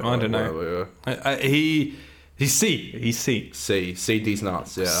Q? shit? I don't know. He's C. He's C. CD's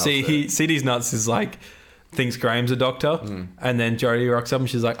nuts. Yeah. CD's nuts is like thinks Graham's a doctor, and then Jodie rocks up and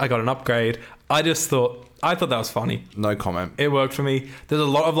she's like, "I got an upgrade." I thought that was funny. No comment. It worked for me. There's a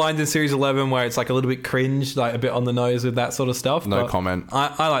lot of lines in series 11 where it's like a little bit cringe, like a bit on the nose with that sort of stuff. No comment.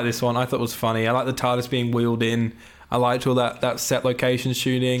 I like this one. I thought it was funny. I like the TARDIS being wheeled in. I liked all that set location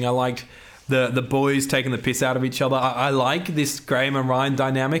shooting. I liked the boys taking the piss out of each other. I like this Graham and Ryan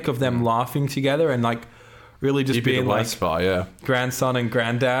dynamic of them laughing together and like really just being like grandson and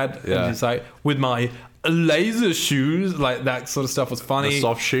granddad. Yeah. And just like with my laser shoes, like that sort of stuff was funny. The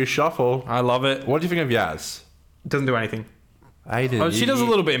soft shoe shuffle. I love it. What do you think of Yaz? Doesn't do anything. Aiden. Oh, she does a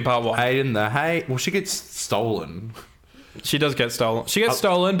little bit in part one. Aiden, well, she gets stolen. She does get stolen. She gets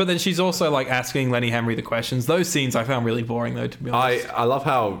stolen, but then she's also like asking Lenny Henry the questions. Those scenes I found really boring, though, to be honest. I love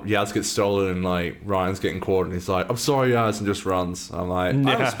how Yaz gets stolen and like Ryan's getting caught and he's like, "I'm sorry, Yaz," and just runs. I'm like,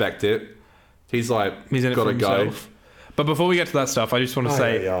 I respect it. He's like, he's in it for gotta go. himself. But before we get to that stuff, I just want to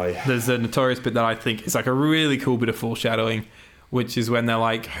say there's a notorious bit that I think is like a really cool bit of foreshadowing, which is when they're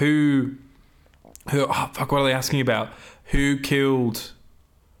like, who oh fuck, what are they asking about? Who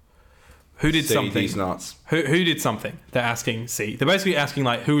did something? These nuts. Who did something? They're asking C. They're basically asking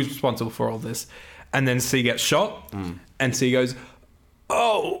like, who is responsible for all this? And then C gets shot, and C goes,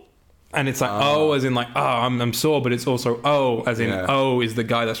 "Oh," and it's like, "Oh," as in like, "Oh, I'm sore," but it's also "Oh," as in, "Oh" is the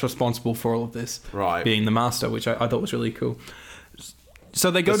guy that's responsible for all of this, right? Being the master, which I thought was really cool.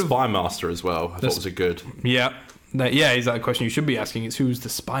 So they go to Spy Master as well. I thought was a good. Yeah. Is that a question you should be asking? Is who's the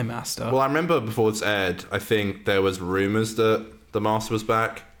Spy Master? Well, I remember before it's aired, I think there was rumours that the Master was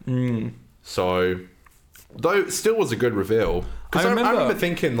back. So, though it still was a good reveal. Because I remember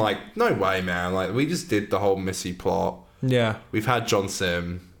thinking, like, no way, man. Like, we just did the whole Missy plot. Yeah. We've had John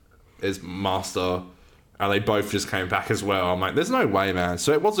Sim as Master, and they both just came back as well. I'm like, there's no way, man.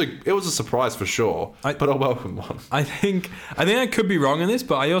 So it was a surprise for sure, but a welcome one. I think I could be wrong in this,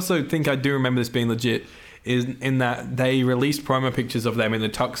 but I also think I do remember this being legit. In that they released promo pictures of them in the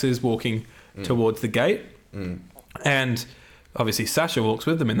tuxes walking towards the gate, and obviously Sasha walks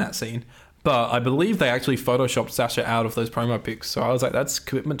with them in that scene. But I believe they actually photoshopped Sasha out of those promo pics. So I was like, that's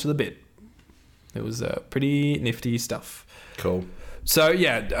commitment to the bit. It was pretty nifty stuff. Cool. So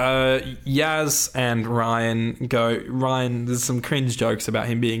yeah, Yaz and Ryan go. Ryan, there's some cringe jokes about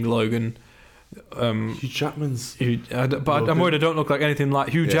him being Logan. Hugh Jackman's. But I'm worried I don't look like anything like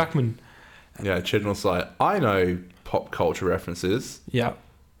Hugh Jackman. Yeah, Chidnall's like, I know pop culture references. Yeah.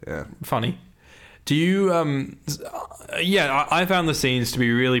 Yeah. Funny. Do you, I found the scenes to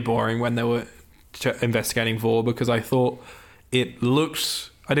be really boring when they were investigating Vor, because I thought I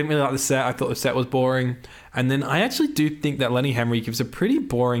didn't really like the set. I thought the set was boring. And then I actually do think that Lenny Henry gives a pretty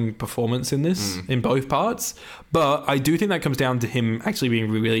boring performance in this, in both parts. But I do think that comes down to him actually being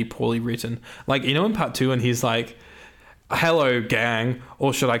really poorly written. Like, in part 2, and he's like, "Hello, gang,"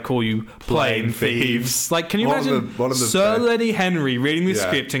 or should I call you plain thieves? Like, can you imagine Sir Lenny Henry reading the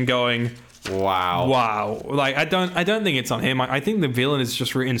script and going, wow. Like, I don't think it's on him. I think the villain is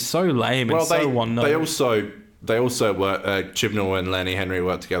just written so lame and so one-note. They also work. Chibnall and Lenny Henry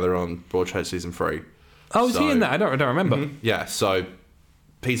worked together on Broadchurch season 3. Oh, is he in that? I don't remember. Mm-hmm. Yeah, so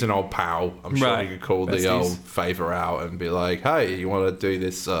he's an old pal. I'm sure he could call the old favour out and be like, "Hey, you want to do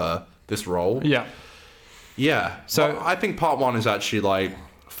this role?" Yeah. Yeah. So I think part 1 is actually like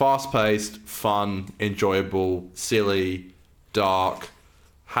fast-paced, fun, enjoyable, silly, dark.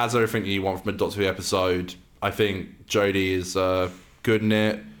 Has everything you want from a Doctor Who episode. I think Jodie is good in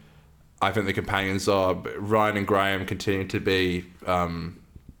it. I think the companions are Ryan and Graham continue to be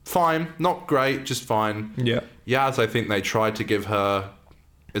fine, not great, just fine. Yeah. Yaz, I think they tried to give her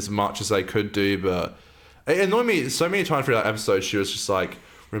as much as they could do, but it annoyed me so many times through that episode. She was just like,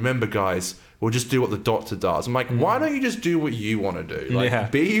 "Remember, guys, we'll just do what the Doctor does." I'm like, why don't you just do what you want to do?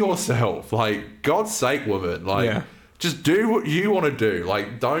 Like, be yourself. Like, God's sake, woman. Like, just do what you want to do.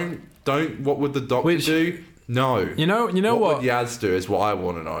 Like, don't. What would the Doctor do? No. You know what would Yaz do is what I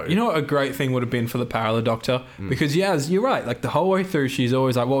want to know. You know what a great thing would have been for the power of the Doctor? Because Yaz, you're right. Like, the whole way through, she's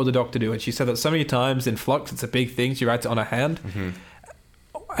always like, "What would the Doctor do?" And she said that so many times in Flux. It's a big thing. She writes it on her hand.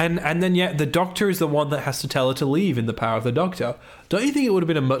 And then the Doctor is the one that has to tell her to leave in the power of the Doctor. Don't you think it would have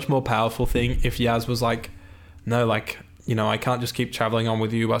been a much more powerful thing if Yaz was like, "No, like, I can't just keep traveling on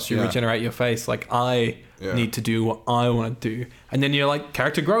with you whilst you regenerate your face. Like, I need to do what I want to do." And then you're like,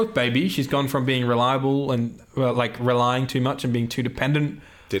 character growth, baby. She's gone from being reliable and like relying too much and being too dependent.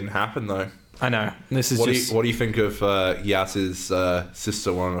 Didn't happen though. I know. This is what do you think of Yaz's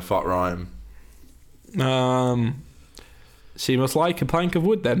sister wanting to fuck Ryan? She must like a plank of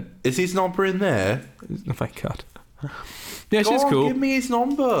wood then. Is his number in there? Oh my god. Yeah, she's cool. Give me his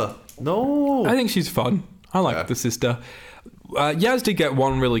number. No. I think she's fun. I like the sister. Yaz did get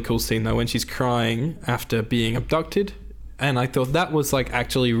one really cool scene though when she's crying after being abducted, and I thought that was like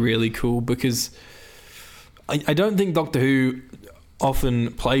actually really cool because I don't think Doctor Who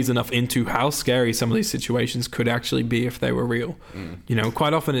often plays enough into how scary some of these situations could actually be if they were real.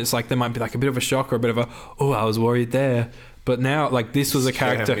 Quite often it's like there might be like a bit of a shock or a bit of a, "Oh, I was worried there." But now, like, this was a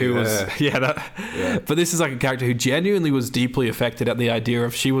character who was... But this is like a character who genuinely was deeply affected at the idea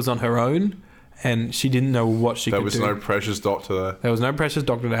of she was on her own and she didn't know what she could do. There was no precious doctor there. There was no precious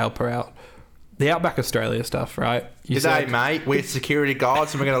doctor to help her out. The Outback Australia stuff, right? G'day, mate. We're security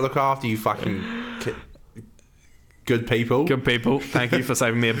guards and we're going to look after you fucking... Good people. Good people. Thank you for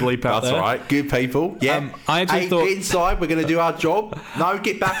saving me a bleep out That's there. all right. Good people. Yeah. I actually thought... Get inside. We're going to do our job. No,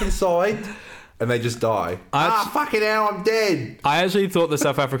 get back inside. And they just die. Fucking hell, I'm dead. I actually thought the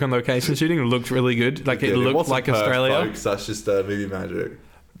South African location shooting looked really good. Like, it looked like Perth, Australia. Folks. That's just movie magic.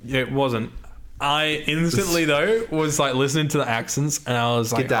 It wasn't. I instantly, though, was like listening to the accents and I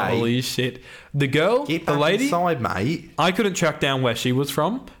was like, G'day. holy shit. The girl, Get the back lady, inside, mate. I couldn't track down where she was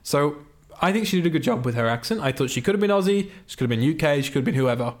from. So I think she did a good job with her accent. I thought she could have been Aussie, she could have been UK, she could have been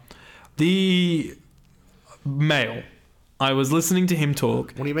whoever. The male, I was listening to him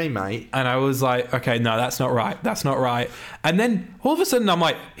talk. What do you mean, mate? And I was like, okay, no, that's not right. That's not right. And then all of a sudden I'm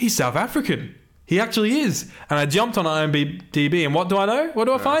like, he's South African. He actually is. And I jumped on IMDb and what do I know? What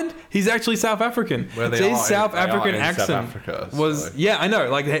do I find? He's actually South African. Well, So his South African accent South Africa, was... so. Yeah, I know.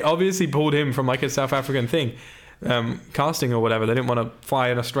 Like, they obviously pulled him from like a South African thing. Casting or whatever. They didn't want to fly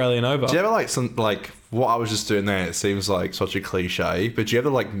an Australian over. Do you ever what I was just doing there? It seems like such a cliche, but do you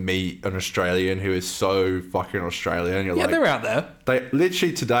ever meet an Australian who is so fucking Australian? You're They're out there. They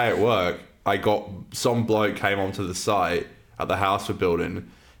literally today at work, I got some bloke came onto the site at the house we're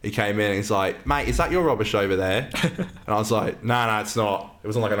building. He came in and he's like, mate, is that your rubbish over there? And I was like, no, it's not. It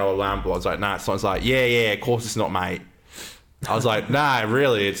wasn't like an old Lambo. I was like, no, it's not. He's like, yeah, of course it's not, mate. I was like, nah,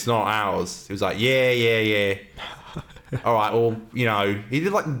 really, it's not ours. He was like, yeah. All right, well, he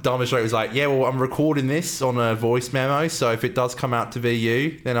did the dumbest joke. He was like, yeah, well, I'm recording this on a voice memo, so if it does come out to be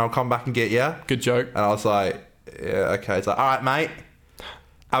you, then I'll come back and get you. Good joke. And I was like, yeah, okay. It's like, all right, mate,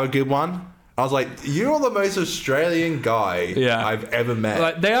 have a good one. I was like, you're the most Australian guy I've ever met.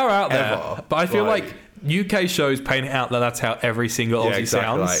 Like, they are out there, ever. but I feel like UK shows paint it out that that's how every single Aussie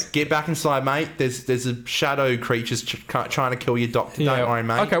sounds. Like, get back inside, mate. There's a shadow creatures trying to kill your doctor. Don't worry,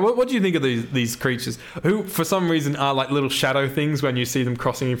 mate. Okay, what do you think of these creatures who, for some reason, are like little shadow things when you see them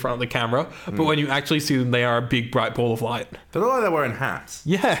crossing in front of the camera, but when you actually see them, they are a big bright ball of light. They look like they're wearing hats.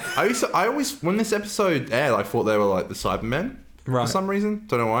 Yeah. I always, when this episode aired, I thought they were like the Cybermen for some reason.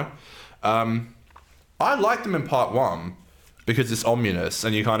 Don't know why. I liked them in part 1 because it's ominous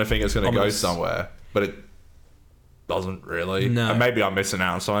and you kind of think it's going to go somewhere, but it doesn't really. No. And maybe I'm missing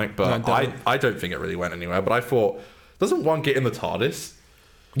out on something, but I don't think it really went anywhere. But I thought, doesn't one get in the TARDIS?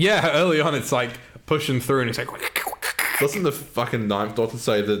 Yeah, early on it's like pushing through and it's like... Doesn't the fucking Ninth Doctor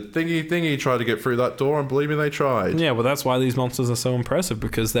say the thingy tried to get through that door and believe me, they tried? Yeah, well that's why these monsters are so impressive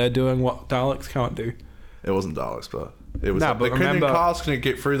because they're doing what Daleks can't do. It wasn't Daleks, but it was. No, They but couldn't remember... cast couldn't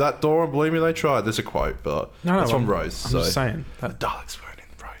get through that door, and believe me, they tried. There's a quote, but that's from Rose. I'm just saying. The Daleks weren't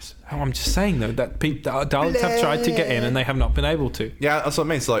in Rose. Oh, I'm just saying though that Daleks have tried to get in and they have not been able to. Yeah, that's what I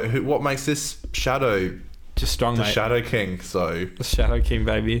mean. It's like, what makes this Shadow Just strong, the mate. Shadow King? So The Shadow King,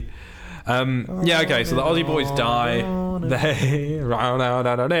 baby. Yeah, okay, so the Aussie boys die.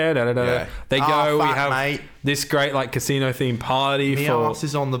 They go. We have this great casino themed party my for... ass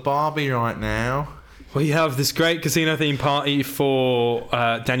is on the Barbie right now. We have this great casino themed party for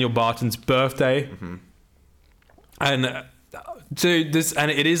Daniel Barton's birthday. Mm-hmm. And dude,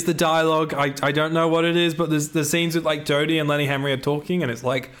 it is the dialogue. I don't know what it is, but there's the scenes with Jodie and Lenny Henry are talking, and it's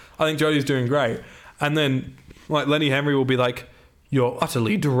I think Jodie's doing great. And then Lenny Henry will be like, "You're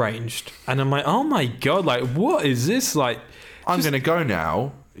utterly deranged," and I'm like, "Oh my god! What is this like?" I'm gonna go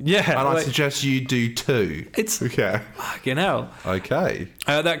now. Yeah, and I suggest you do too. It's okay. Fucking hell. Okay.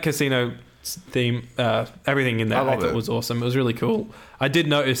 That casino theme, everything in there, I thought was awesome. It was really cool. I did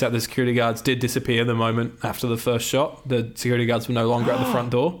notice that the security guards did disappear the moment after the first shot. The security guards were no longer at the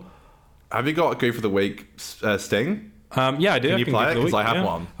front door. Have you got a goof of the week, Sting? Yeah, I do. Can you play it? Because I have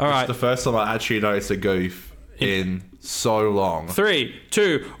one. All right. It's the first time I actually noticed a goof in so long. 3,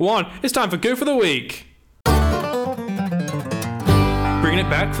 2, 1. It's time for Goof of the Week. Bringing it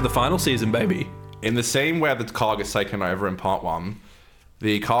back for the final season, baby. In the scene where the car gets taken over in part 1,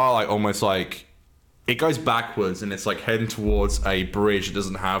 the car almost it goes backwards and it's heading towards a bridge that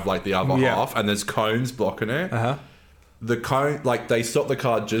doesn't have the other half, and there's cones blocking it. The cone, they stop the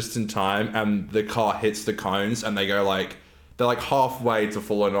car just in time, and the car hits the cones, and they go they're halfway to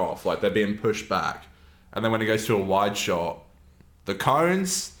falling off, they're being pushed back. And then when it goes to a wide shot, the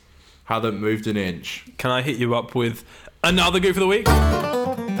cones haven't moved an inch. Can I hit you up with another Goof of the Week?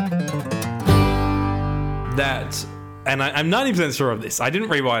 And I'm 90% sure of this. I didn't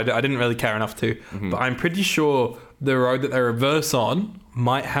rewind it. I didn't really care enough to. Mm-hmm. But I'm pretty sure the road that they reverse on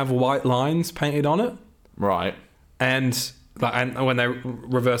might have white lines painted on it. Right. And when they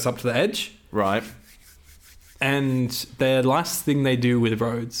reverse up to the edge. Right. And the last thing they do with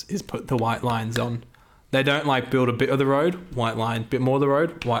roads is put the white lines on. They don't build a bit of the road, white line, bit more of the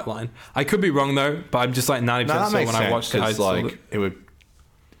road, white line. I could be wrong though, but I'm just 90% sure when I watched it.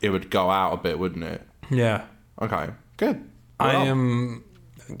 It would go out a bit, wouldn't it? Yeah. Okay, good. I Well,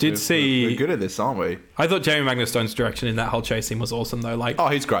 we're good at this, aren't we? I thought Jamie Magnastone's direction in that whole chase scene was awesome, though. Like, Oh,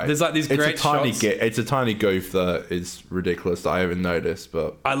 he's great. There's like these great shots. It's a tiny goof that is ridiculous that I haven't noticed,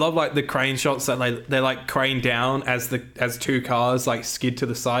 but I love like the crane shots that they like crane down as two cars like skid to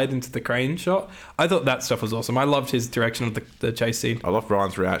the side into the crane shot. I thought that stuff was awesome. I loved his direction of the chase scene. I love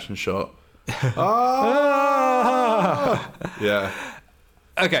Ryan's reaction shot. Ah! Yeah.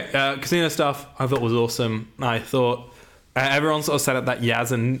 Okay, casino stuff I thought was awesome. I thought everyone sort of set up that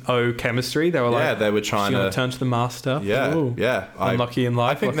Yaz and O chemistry. They were like, yeah, they were trying to turn to the master. Yeah, Ooh. yeah. Unlucky in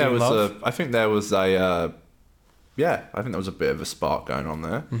life. I think there was a bit of a spark going on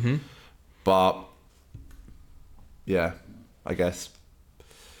there. Mm-hmm. But yeah, I guess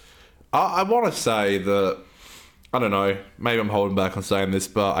I want to say that, I don't know, maybe I'm holding back on saying this,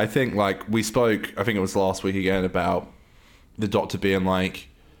 but I think like we spoke, I think it was last week again, about the Doctor being like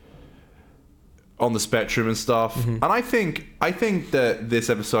on the spectrum and stuff. Mm-hmm. And I think that this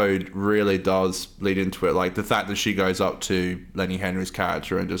episode really does lead into it. Like the fact that she goes up to Lenny Henry's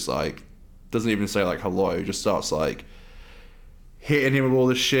character and just like doesn't even say like hello, just starts like hitting him with all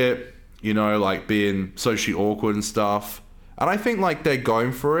this shit, you know, like being socially awkward and stuff. And I think like they're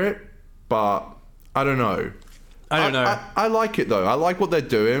going for it, but I don't know. I like it though. I like what they're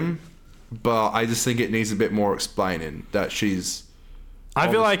doing, but I just think it needs a bit more explaining that she's I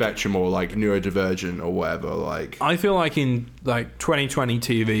feel like spectrum or like neurodivergent or whatever. Like I feel like in like 2020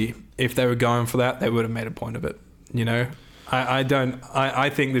 TV, if they were going for that, they would have made a point of it. You know, I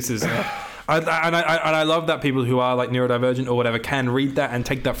think this is. I love that people who are like neurodivergent or whatever can read that and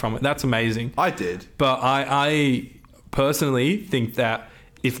take that from it. That's amazing. I did, but I personally think that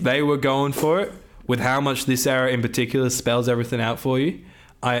if they were going for it, with how much this era in particular spells everything out for you,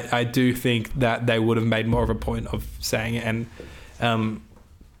 I do think that they would have made more of a point of saying it. And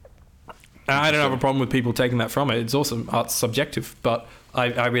I don't have a problem with people taking that from it. It's awesome. Art's subjective, but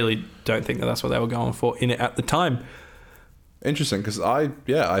I really don't think that that's what they were going for in it at the time. Interesting, because I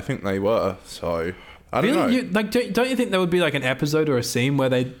think they were. So I don't know. Don't you think there would be like an episode or a scene where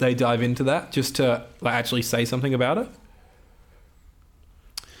they dive into that just to like actually say something about it?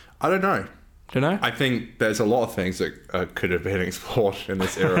 I don't know. Don't know. I think there's a lot of things that could have been explored in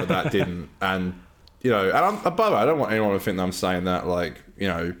this era that didn't, and you know, and by the way, I don't want anyone to think that I'm saying that like, you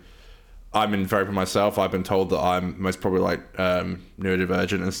know, I'm in therapy myself. I've been told that I'm most probably like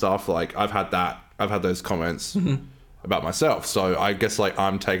neurodivergent and stuff. Like I've had those comments about myself. So I guess like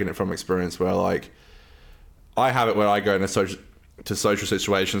I'm taking it from experience where like I have it when I go into social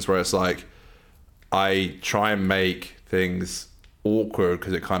situations where it's like I try and make things awkward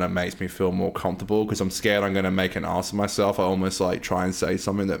because it kind of makes me feel more comfortable because I'm scared I'm going to make an ass of myself. I almost like try and say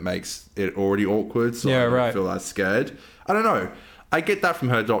something that makes it already awkward so I don't feel that scared. I don't know. I get that from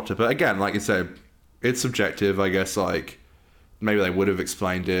her doctor, but again, like you said, it's subjective. I guess like maybe they would have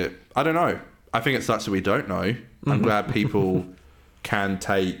explained it. I don't know. I think it sucks that we don't know. I'm glad people can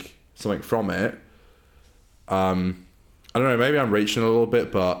take something from it. I don't know, maybe I'm reaching a little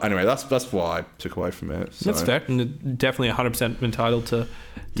bit, but anyway, that's what I took away from it. So. That's fair, and definitely 100% entitled to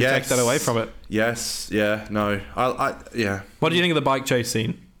take that away from it. Yes, yeah, no, yeah. What do you think of the bike chase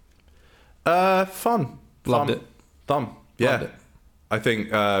scene? Fun. Loved it. Fun, yeah. Loved it. I think,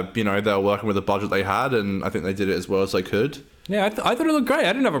 you know, they were working with the budget they had, and I think they did it as well as they could. Yeah, I thought it looked great.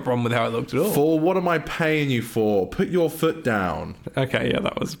 I didn't have a problem with how it looked at all. For what am I paying you for? Put your foot down. Okay, yeah,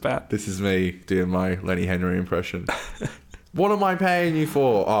 that was bad. This is me doing my Lenny Henry impression. What am I paying you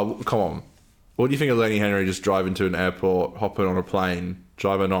for? Oh, come on. What do you think of Lenny Henry just driving to an airport, hopping on a plane,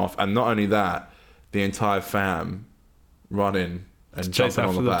 driving off, and not only that, the entire fam running and jumping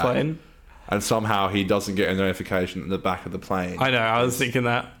on the back. Plane? And somehow he doesn't get a notification at the back of the plane. I know, I was thinking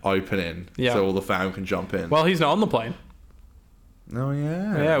that. Opening, so all the fam can jump in. Well, he's not on the plane. Oh,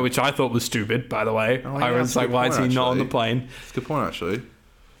 yeah. Yeah, which I thought was stupid, by the way. Oh, yeah, I was like, why is he not on the plane? That's a good point, actually.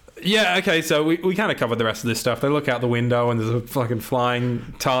 Yeah, okay, so we kind of covered the rest of this stuff. They look out the window and there's a fucking flying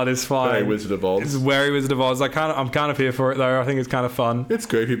TARDIS flying. Very Wizard of Oz. It's very Wizard of Oz. I'm kind of here for it, though. I think it's kind of fun. It's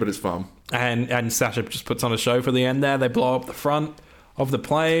goofy, but it's fun. And Sasha just puts on a show for the end there. They blow up the front of the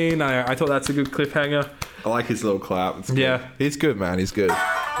plane. I thought that's a good cliffhanger. I like his little clap. It's good. Yeah. He's good, man. He's good.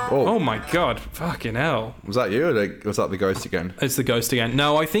 Oh my god. Fucking hell. Was that you or was that the ghost again? It's the ghost again.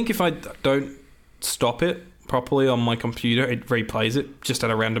 No, I think if I don't stop it properly on my computer, it replays it just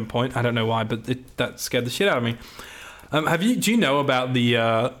at a random point. I don't know why, but that scared the shit out of me. Do you know about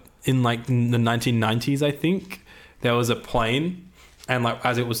the in like the 1990s, I think there was a plane and like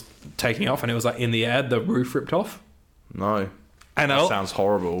as it was taking off and it was like in the air, the roof ripped off? No. And that sounds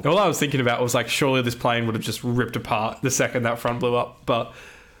horrible. All I was thinking about was like surely this plane would have just ripped apart the second that front blew up. But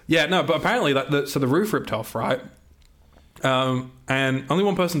Yeah, no, but apparently, so the roof ripped off, right? And only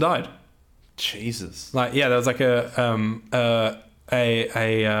one person died. Jesus. Like, yeah, there was like a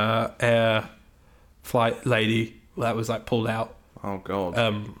air flight lady that was like pulled out. Oh God.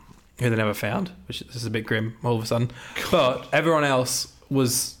 Who they never found, which is a bit grim all of a sudden. But everyone else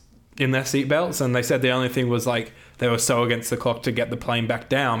was in their seatbelts, and they said the only thing was like they were so against the clock to get the plane back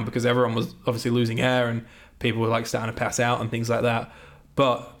down because everyone was obviously losing air and people were like starting to pass out and things like that.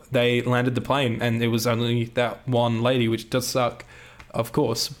 But they landed the plane, and it was only that one lady, which does suck, of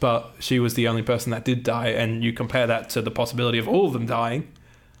course, but she was the only person that did die, and you compare that to the possibility of all of them dying,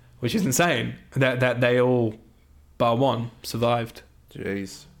 which is insane, that they all, bar one, survived.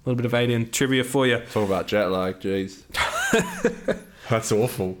 Jeez. A little bit of alien trivia for you. Talk about jet lag, jeez. That's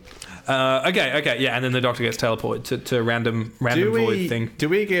awful. Okay, yeah, and then the doctor gets teleported to a random void thing. Do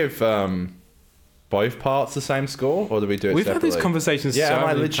we give both parts the same score, or do we do it We've separately? had these conversations yeah, so I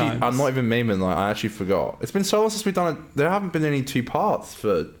many literally, times. I'm not even memeing, like, I actually forgot. It's been so long since we've done it. There haven't been any 2 parts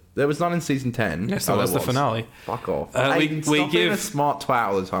for... There was none in season 10. Yeah, so that's the finale. Fuck off. We stop give being a smart twat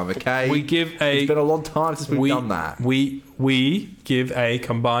all the time, okay? It's been a long time since we've done that. We give a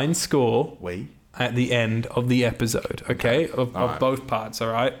combined score We? at the end of the episode, okay? Of right. both parts,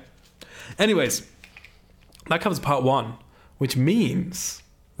 all right? Anyways, that covers part 1, which means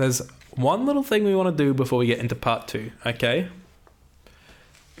there's one little thing we want to do before we get into part 2, okay?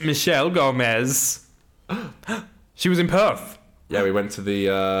 Michelle Gomez. She was in Perth. Yeah, we went to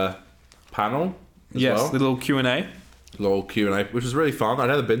the panel as Yes, well. the little Q&A. Little Q&A, which was really fun. I'd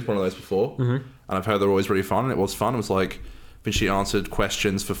never been to one of those before. And I've heard they're always really fun, and it was fun. It was like, I think she answered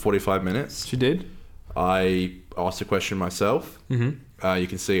questions for 45 minutes. She did. I asked a question myself. You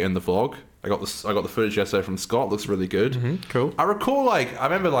can see it in the vlog. I got the footage yesterday from Scott. Looks really good. Cool. I recall, I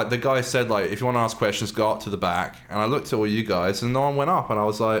remember, the guy said, if you want to ask questions, go up to the back. And I looked at all you guys, and no one went up. And I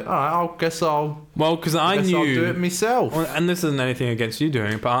was like, all right, I guess I'll Because I I'll knew... do it myself. Well, and this isn't anything against you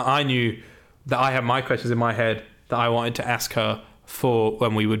doing it, but I knew that I had my questions in my head that I wanted to ask her for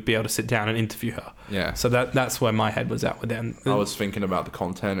when we would be able to sit down and interview her. Yeah. So that's where my head was at with them. I was thinking about the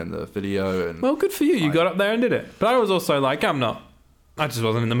content and the video. And Well, good for you. You got up there and did it. But I was also like, I just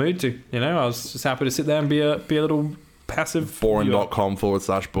wasn't in the mood to, I was just happy to sit there and be a little passive...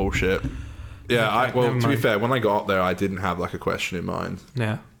 boring.com/bullshit. Yeah, Okay, to be fair, when I got up there, I didn't have a question in mind.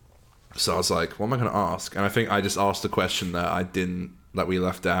 Yeah. So I was like, what am I going to ask? And I think I just asked a question that we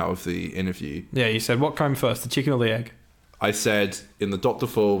left out of the interview. Yeah, you said, what came first, the chicken or the egg? I said, in the Dr.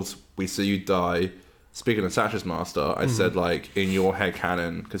 Falls, we see you die. Speaking of Sasha's Master, I said, in your head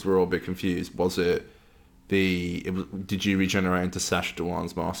canon, because we're all a bit confused, was it did you regenerate into Sasha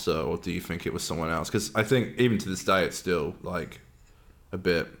Dewan's Master, or do you think it was someone else? Because I think, even to this day, it's still, a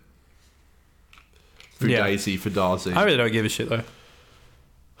bit fugazi for Darcy. I really don't give a shit, though.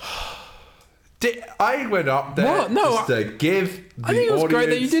 I went up there What? No, just to give the I think it was great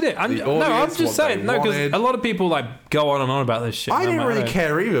that you audience- did it. I'm just saying, no, because wanted. a lot of people go on and on about this shit. I didn't really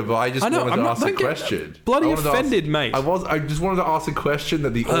care either, but I just wanted to ask a don't get question. bloody I wanted to offended, ask- mate. I just wanted to ask a question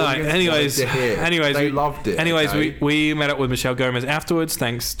that the Alright, audience wanted to hear. They loved it. Anyways, okay? we met up with Michelle Gomez afterwards,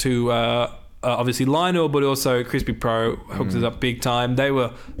 thanks to obviously Lionel, but also Crispy Pro hooked us up big time. They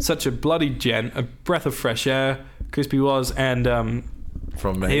were such a bloody gent, a breath of fresh air. Crispy was, and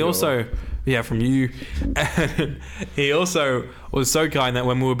from me, he also. Yeah, from you. And he also was so kind that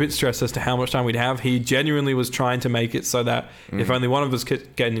when we were a bit stressed as to how much time we'd have, he genuinely was trying to make it so that if only one of us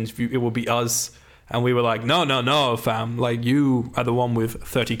could get an interview, it would be us. And we were like, no, fam. You are the one with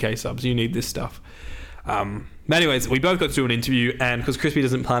 30k subs. You need this stuff. But anyways, we both got to do an interview, and because Crispy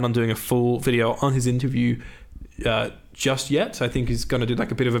doesn't plan on doing a full video on his interview just yet, so I think he's going to do a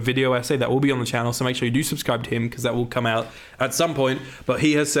bit of a video essay that will be on the channel, so make sure you do subscribe to him because that will come out at some point. But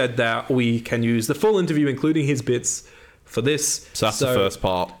he has said that we can use the full interview, including his bits, for this. So that's the first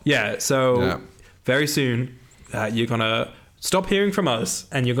part. Yeah, very soon you're going to stop hearing from us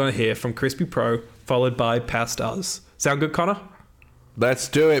and you're going to hear from Crispy Pro, followed by Past Us. Sound good, Connor? Let's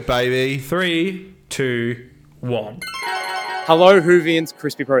do it, baby. 3, 2, 1. Hello, Whovians,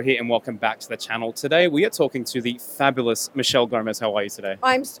 Crispy Pro here, and welcome back to the channel. Today we are talking to the fabulous Michelle Gomez. How are you today?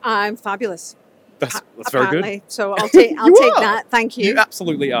 I'm fabulous. That's very good. So I'll take that. Thank you. You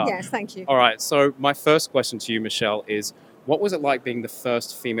absolutely are. Yes, thank you. All right. So my first question to you, Michelle, is what was it like being the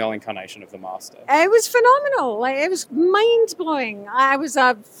first female incarnation of the Master? It was phenomenal. It was mind blowing. I was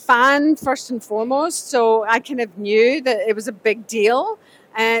a fan first and foremost, so I kind of knew that it was a big deal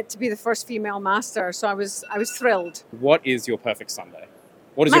to be the first female Master. So I was thrilled. What is your perfect Sunday?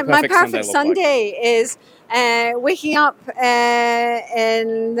 What is your My perfect, perfect Sunday look like? Sunday is waking up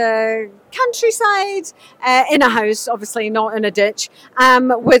in the countryside, in a house, obviously not in a ditch,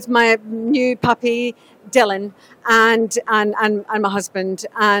 with my new puppy Dylan and my husband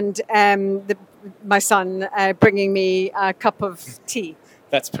and my son bringing me a cup of tea.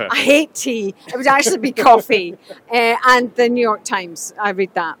 That's perfect. I hate tea. It would actually be coffee. And the New York Times. I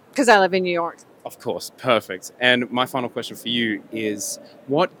read that because I live in New York. Of course, perfect. And my final question for you is,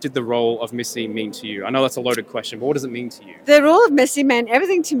 what did the role of Missy mean to you? I know that's a loaded question, but what does it mean to you? The role of Missy meant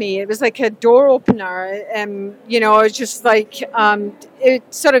everything to me. It was like a door opener. It's just like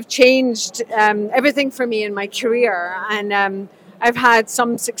it sort of changed everything for me in my career. And I've had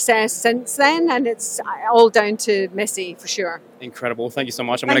some success since then, and it's all down to Missy for sure. Incredible. Thank you so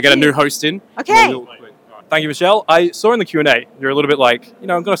much. I'm Thank going to get you. a new host in. Okay. Thank you, Michelle. I saw in the Q&A, you're a little bit like, I'm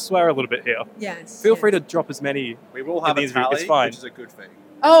going to swear a little bit here. Yes. Feel free to drop as many. We will have In a the interview, tally, it's fine. which is a good thing.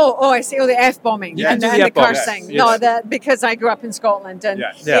 Oh, I see. Oh, the F-bombing Yeah, and do the the F-bomb, cursing. yes. No, Yes. that because I grew up in Scotland, and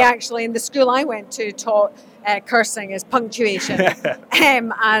Yes. they Yeah. actually in the school I went to taught cursing as punctuation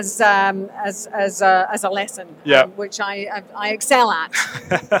as a lesson, Yeah. which I excel at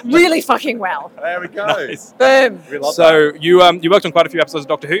really fucking well. There we go. Nice. Boom. We love So you worked on quite a few episodes of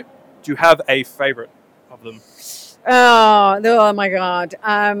Doctor Who. Do you have a favourite of them? Oh my God.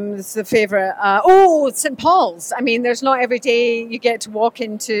 It's the favourite. St. Paul's. I mean, there's not every day you get to walk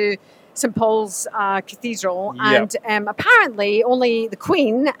into St. Paul's Cathedral. Yep. And apparently only the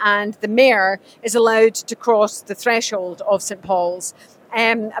Queen and the Mayor is allowed to cross the threshold of St. Paul's.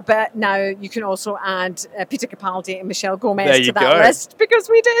 But now you can also add Peter Capaldi and Michelle There Gomez you to that go. list because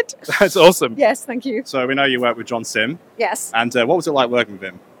we did. That's awesome. Yes, thank you. So we know you worked with John Sim, Yes. and what was it like working with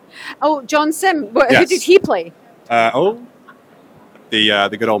him? Oh, John Sim. Who Yes. did he play? The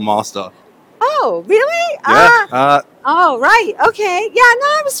good old master. Oh, really? Yeah, Oh, right. Okay. Yeah, no,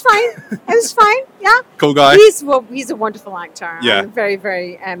 it was fine. It was fine. Yeah. cool guy. He's a wonderful actor. Yeah. I'm very,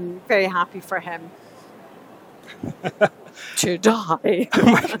 very, very happy for him. To die. Bit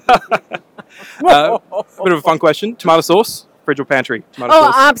of a fun question. Tomato sauce, fridge or pantry? Tomato Oh,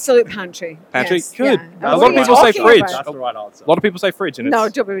 sauce. absolute pantry. Pantry? Yes, Good. yeah. A What lot of are you people say talking fridge. about? That's the right answer. A lot of people say fridge, and it's No,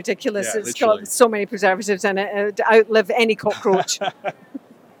 don't be ridiculous. Yeah, It's literally. got so many preservatives in it to outlive any cockroach.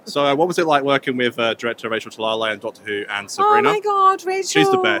 So what was it like working with director Rachel Talalay and Doctor Who and Oh Sabrina? my God, Rachel! She's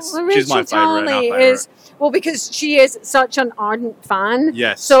the best. Rachel She's my favourite and our Talalay favourite. is because she is such an ardent fan.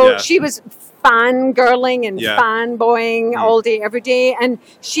 Yes, So yeah. she was fangirling and Yeah. fanboying all day, every day, and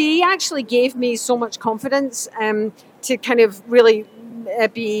she actually gave me so much confidence to kind of really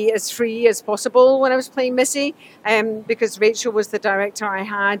be as free as possible when I was playing Missy, because Rachel was the director I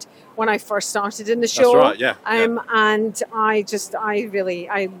had when I first started in the show. right, yeah, yeah. And I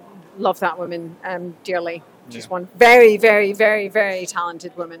love that woman dearly. She's one very, very, very, very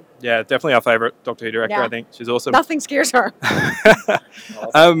talented woman. yeah, definitely our favourite Doctor Who director. Yeah. I think she's awesome. Nothing scares her.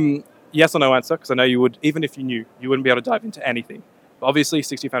 Yes or no answer, because I know you would, even if you knew, you wouldn't be able to dive into anything. But obviously,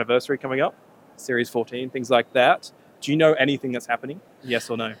 60th anniversary coming up, Series 14, things like that. Do you know anything that's happening? Yes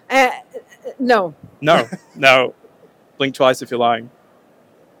or no? No. No. No. Blink twice if you're lying.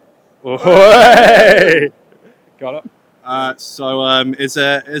 Oi! Got it? Is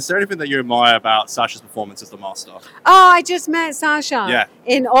there anything that you admire about Sasha's performance as the master? Oh, I just met Sasha Yeah.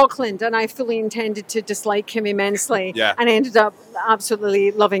 in Auckland, and I fully intended to dislike him immensely, Yeah. and I ended up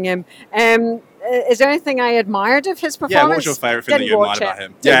absolutely loving him. Is there anything I admired of his performance? Yeah, what was your favourite thing that Didn't you watch admired about it.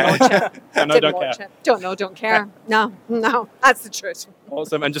 him? Didn't Yeah. watch it. Don't know, Didn't don't watch care. it. Don't know, don't care. No, that's the truth.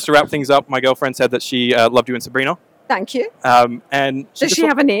 Awesome. And just to wrap things up, my girlfriend said that she loved you in Sabrina. Thank you. And Does just she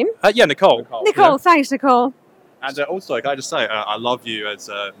have a name? Yeah, Nicole. Nicole, thanks, Nicole. And also, can I just say, I love you as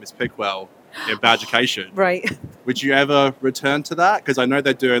Miss Pickwell in Bad Education. Right, Would you ever return to that? Because I know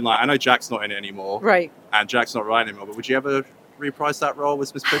they're doing I know Jack's not in it anymore, right. and Jack's not writing anymore. But would you ever reprise that role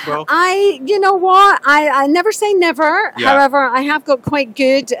with Miss Pickwell? You know what? I never say never. Yeah. However, I have got quite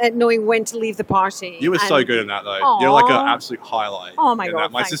good at knowing when to leave the party. You were so And good in that, though. Aw. You're like an absolute highlight. Oh my in God,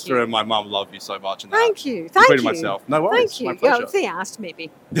 that. My thank sister you. and my mum love you so much in that. Thank you. Thank Including you. myself. No worries. Thank you. My pleasure. if they asked,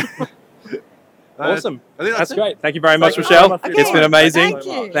 maybe. Awesome. I think That's it. great. Thank you very much, Thank you. Michelle. Okay. It's been amazing. Thank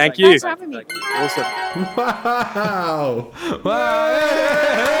you. Thank you. Thanks for having me. Awesome. Wow.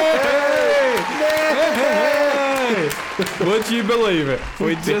 Would you believe it?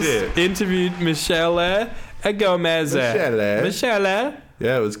 We did just it. interviewed Michelle Gomez. Michelle.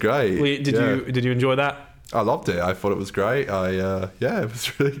 Yeah, it was great. Did you enjoy that? I loved it. I thought it was great. It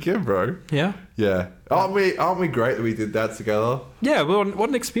was really good, bro. Yeah. Yeah. Aren't we great that we did that together? Yeah. Well, what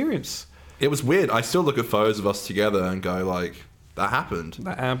an experience It was weird. I still look at photos of us together and go like, that happened.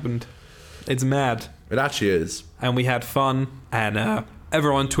 that happened. It's mad, It actually is. and we had fun, and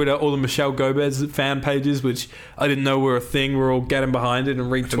everyone on Twitter, all the Michelle Gomez fan pages, which I didn't know were a thing. We're all getting behind it and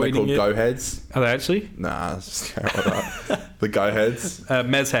I think they're retweeting called it. Go Heads. Are they actually? Nah, it's just that. The Go Heads.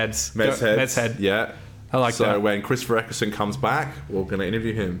 Mez Heads. Mez Heads. Mez Head. Yeah. I like so that. when Christopher Eccleston comes back, we're going to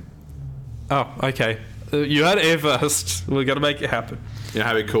interview him. Oh, okay. You heard it here first. We're going to make it happen. You know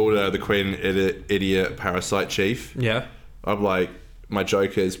how we called the Queen idiot parasite chief? Yeah. I'm like, my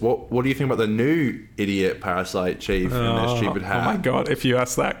joke is, what do you think about the new idiot parasite chief in their stupid hat? Oh my god, if you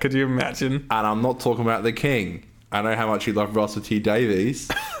asked that, could you imagine? And I'm not talking about the king. I know how much you love Russell T Davies.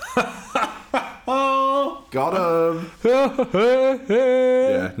 Got him.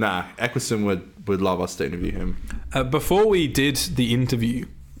 Yeah, nah, Eccleston would love us to interview him. Before we did the interview,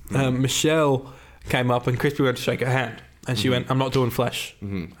 Michelle came up and Crispy went to shake her hand. And she went, I'm not doing flesh.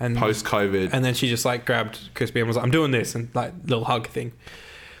 And post-COVID. And then she just like grabbed Crispy and was like, I'm doing this, and like little hug thing.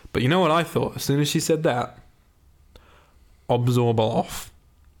 But you know what I thought? As soon as she said that, absorb off.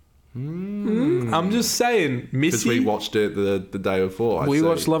 I'm just saying, Missy. Because we watched it the day before. We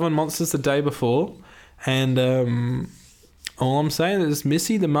watched Love and Monsters the day before, and all I'm saying is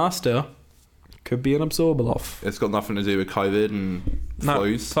Missy the Master could be an absorber off. It's got nothing to do with COVID and flus.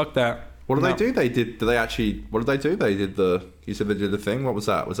 No, fuck that. What did they do? What did they do? They did you said they did the thing. What was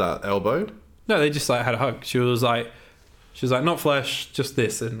that? Was that elbowed? No, they just like had a hug. She was like, not flesh, just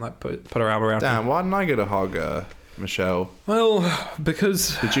this, and like put her arm around Damn, her. why didn't I get a hug, Michelle? Well,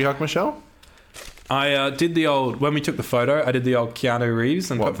 because Did you hug Michelle? I did the old, when we took the photo, I did the old Keanu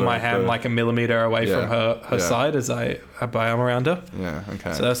Reeves and put my hand like a millimeter away from her side as I had my arm around her. Yeah,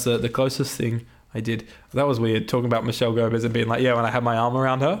 okay. So that's the closest thing I did. That was weird, talking about Michelle Gomez and being like, yeah, when I had my arm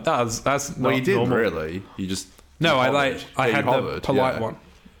around her. That's not well, you did normal. Really? You just... No, I had the hovered, polite one.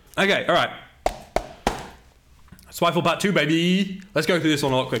 Okay, all right. Spyfall Part 2, baby. Let's go through this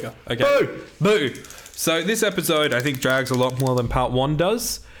one a lot quicker. Okay. Boo! So this episode, I think, drags a lot more than Part 1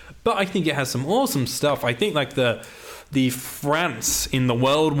 does. But I think it has some awesome stuff. I think like the France in the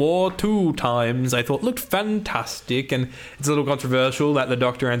World War II times, I thought looked fantastic, and it's a little controversial that the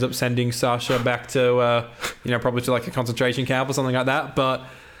Doctor ends up sending Sasha back to, probably to like a concentration camp or something like that. But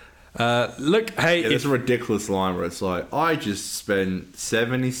look, hey, it's a ridiculous line where it's like, I just spent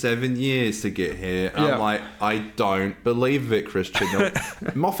 77 years to get here. And I'm like, I don't believe it, Christian.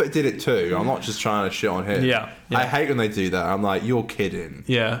 Moffat did it too. I'm not just trying to shit on him. Yeah. I hate when they do that. I'm like, you're kidding.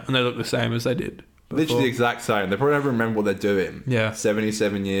 Yeah, and they look the same as they did before. Literally the exact same. They probably never remember what they're doing. Yeah.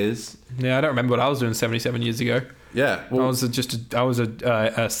 77 years. Yeah, I don't remember what I was doing 77 years ago. Yeah. Well, I was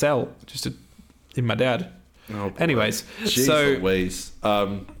a cell in my dad. Oh, anyways, Jeez so Louise.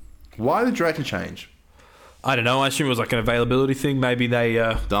 Why the director change? I don't know. I assume it was like an availability thing. Maybe they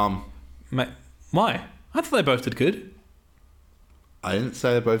Dumb. why? I thought they both did good. I didn't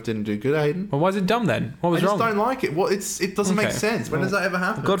say they both didn't do good, Aiden. Well, why is it dumb then? What was I wrong? just don't like it. Well, it doesn't make sense. When does that ever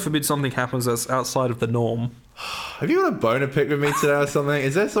happen? God forbid something happens that's outside of the norm. Have you got a bone to pick with me today or something?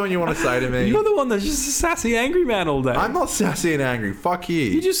 Is there something you want to say to me? You're the one that's just a sassy, angry man all day. I'm not sassy and angry. Fuck you.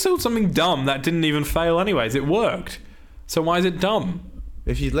 You just said something dumb that didn't even fail anyways. It worked. So why is it dumb?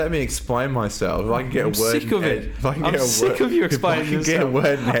 If you let me explain myself, if I can get I'm a word sick of it. If I can I'm get a sick word, of you explaining if I can yourself. get a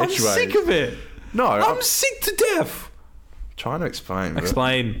word in I'm edgeways. sick of it. No, I'm sick to death. Trying to explain. Bro.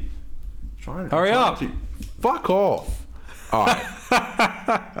 Explain. Trying Hurry up. to, fuck off. All right.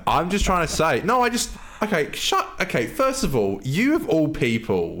 I'm just trying to say. No, okay, first of all, you of all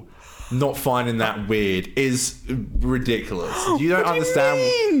people not finding that weird is ridiculous. You don't understand.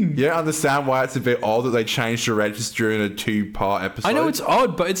 You don't understand why it's a bit odd that they changed the register in a 2-part episode. I know it's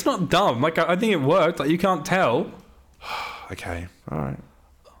odd, but it's not dumb. Like I think it worked. Like you can't tell. Okay. All right.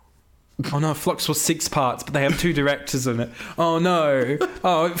 Oh no, Flux was 6 parts, but they have 2 directors in it. Oh no.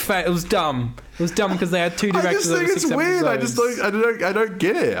 Oh, it was dumb. It was dumb because they had 2 directors. I just think it's weird. Episodes. I don't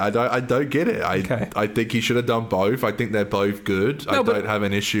get it. I don't get it. Okay. I think he should have done both. I think they're both good. I don't have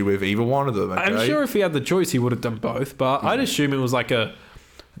an issue with either one of them. Okay? I'm sure if he had the choice, he would have done both. But I'd assume it was like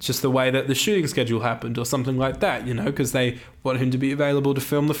just the way that the shooting schedule happened or something like that. Because they want him to be available to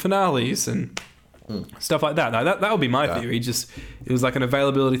film the finales and stuff like that. Now, that would be my theory. Just it was like an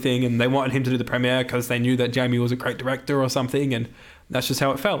availability thing, and they wanted him to do the premiere because they knew that Jamie was a great director or something, and that's just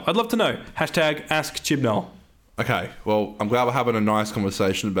how it felt. I'd love to know. #ask Chibnall. Okay, well, I'm glad we're having a nice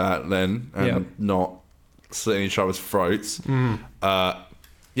conversation about it then, and not slitting each other's throats. Yeah,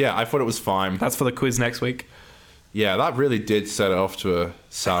 I thought it was fine. That's for the quiz next week. Yeah, that really did set it off to a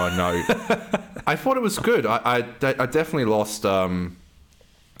sour note. I thought it was good. I definitely lost. I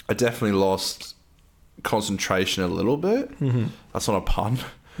definitely lost concentration a little bit. That's not a pun.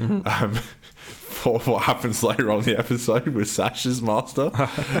 For what happens later on in the episode with Sasha's master.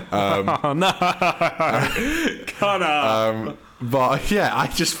 Oh no, Connor. But yeah, I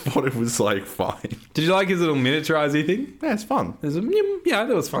just thought it was like fine. Did you like his little miniaturized thing? Yeah, it's fun. Yeah,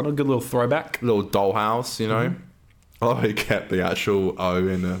 that was fun. A good little throwback. Little dollhouse, you know. I love how he kept the actual O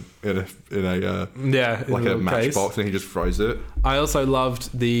in a Yeah, like a matchbox, and he just froze it. I also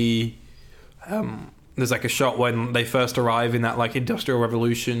loved the there's like a shot when they first arrive in that like industrial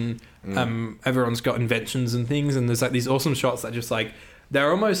revolution. Everyone's got inventions and things, and there's like these awesome shots that just like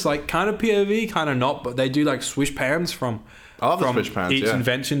they're almost like kind of POV, kind of not, but they do like swish pans from each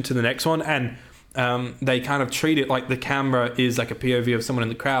invention to the next one, and they kind of treat it like the camera is like a POV of someone in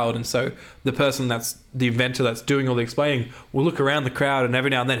the crowd, and so the person that's the inventor that's doing all the explaining will look around the crowd, and every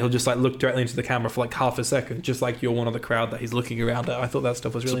now and then he'll just like look directly into the camera for like half a second, just like you're one of the crowd that he's looking around at. I thought that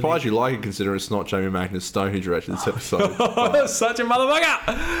stuff was really surprised neat. you like it, considering it's not Jamie Magnus Stone who directed this episode. Such a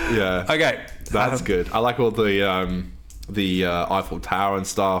motherfucker. Yeah. Okay, that's good. I like all the Eiffel Tower and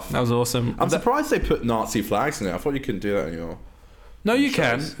stuff. that was awesome. I'm surprised they put Nazi flags in it. I thought you couldn't do that anymore. No, you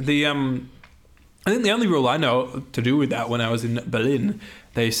can. I think the only rule I know to do with that when I was in Berlin,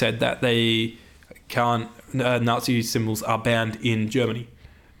 they said that they can't. Nazi symbols are banned in Germany.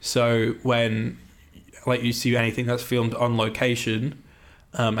 So when like you see anything that's filmed on location,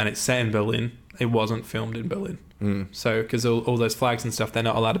 and it's set in Berlin, it wasn't filmed in Berlin. So because all those flags and stuff, they're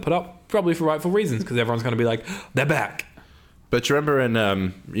not allowed to put up, probably for rightful reasons, because everyone's going to be like, they're back. But do you remember in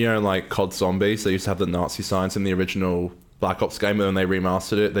like COD Zombies, they used to have the Nazi signs in the original Black Ops game, and when they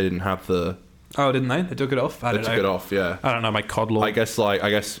remastered it, they didn't have the. Oh, didn't they? They took it off? They took it off, yeah. I don't know my COD lore. I guess, I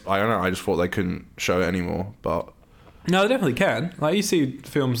don't know. I just thought they couldn't show it anymore, but... No, they definitely can. Like, you see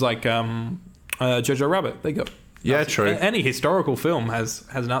films like Jojo Rabbit. They got... Yeah, Nazi. true. Any historical film has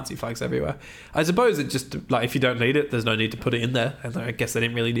Nazi flags everywhere. I suppose it just... Like, if you don't need it, there's no need to put it in there. And I guess they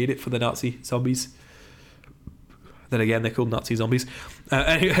didn't really need it for the Nazi zombies. Then again, they're called Nazi zombies.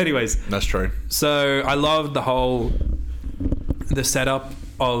 Anyways. That's true. So, I loved the setup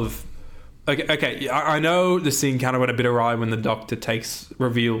of... Okay, I know the scene kind of went a bit awry when the doctor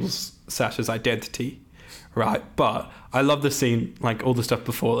reveals Sasha's identity, right? But I love the scene, like all the stuff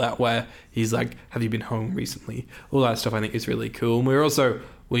before that, where he's like, "Have you been home recently?" All that stuff I think is really cool. And we're also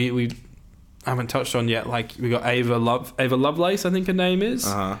we haven't touched on yet. Like we got Ava Lovelace, I think her name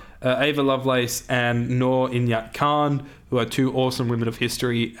is. Ava Lovelace and Noor Inayat Khan, who are two awesome women of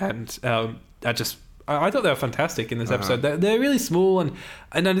history, and I thought they were fantastic in this episode. They're really small, and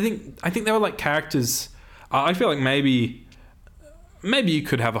I think they were like characters. I feel like maybe you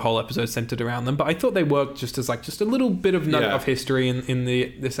could have a whole episode centered around them, but I thought they worked just as like just a little bit of nugget of history in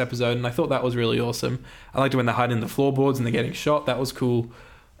this episode, and I thought that was really awesome. I liked it when they're hiding in the floorboards and they're getting shot. That was cool.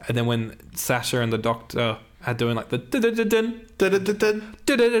 And then when Sasha and the doctor are doing like the the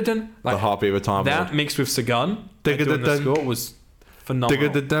heartbeat of a time that lord. mixed with Sagan doing the score was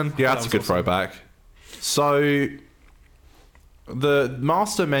phenomenal. Yeah, that's a good throwback. So, the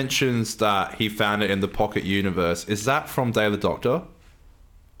Master mentions that he found it in the Pocket Universe. Is that from Day of the Doctor?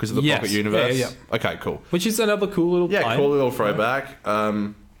 Because of the Pocket Universe? Yeah. Okay, cool. Which is another cool little line. Cool little throwback.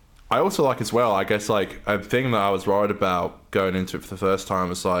 I also like as well, I guess, like, a thing that I was worried about going into it for the first time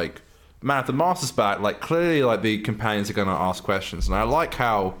was like, man, if the Master's back, like, clearly, like, the companions are going to ask questions. And I like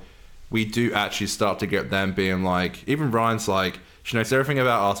how we do actually start to get them being like, even Ryan's like, she knows everything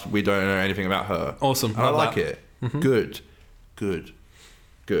about us, but we don't know anything about her. Awesome. And I like it. Mm-hmm. Good.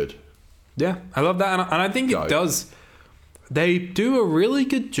 Yeah, I love that. And I think it does. They do a really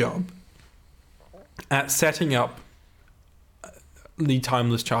good job at setting up the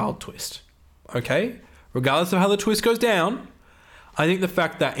timeless child twist. Okay? Regardless of how the twist goes down, I think the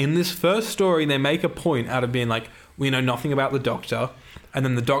fact that in this first story, they make a point out of being like, we know nothing about the Doctor, and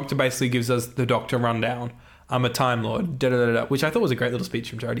then the Doctor basically gives us the Doctor rundown. I'm a Time Lord, which I thought was a great little speech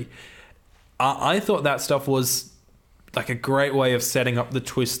from Jodie. I thought that stuff was like a great way of setting up the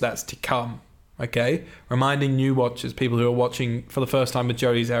twist that's to come, okay? Reminding new watchers, people who are watching for the first time with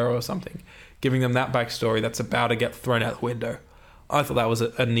Jodie's era or something, giving them that backstory that's about to get thrown out the window. I thought that was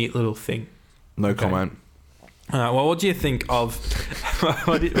a neat little thing. No comment. Well, what do you think of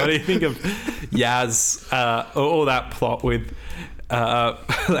what do you think of Yaz, all that plot with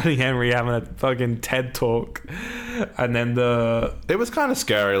letting Henry having a fucking TED talk, and then it was kind of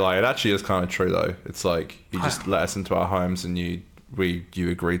scary. Like, it actually is kind of true though. It's like, you just let us into our homes, and you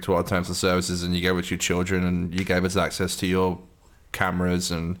agreed to our terms and services, and you gave us your children, and you gave us access to your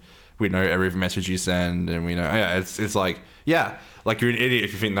cameras, and we know every message you send, and we know it's like, like you're an idiot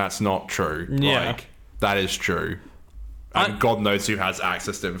if you think that's not true. Like, that is true, and God knows who has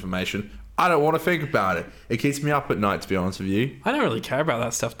access to information. I don't want to think about it. It keeps me up at night, to be honest with you. I don't really care about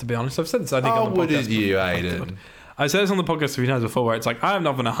that stuff, to be honest. I've said this, I think, on the podcast. Wouldn't you, Aiden? I said this on the podcast a few times before, where it's like I have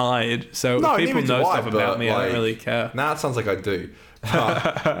nothing to hide, so No, if people neither do know I, stuff about but, me, I like, don't really care. Nah, it sounds like I do.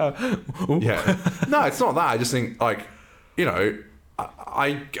 Yeah. No, it's not that. I just think, like, you know,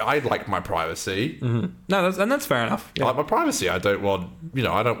 I like my privacy. No, that's fair enough. I Yeah. like my privacy. I don't want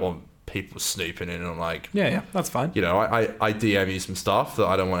people snooping in and, like, Yeah, that's fine. you know, I DM you some stuff that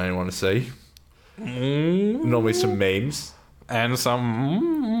I don't want anyone to see. Normally some memes. And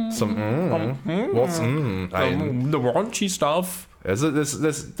some What's the raunchy stuff. There's a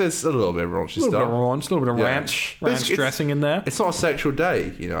little bit of raunchy A little bit stuff. of raunch, a little bit of Yeah. ranch It's- dressing in there. It's not a sexual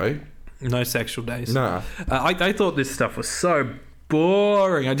day, you know. No sexual days. Nah. I thought this stuff was so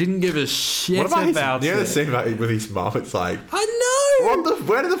boring. I didn't give a shit What about about the it. other scene about with his mum? It's like, I know.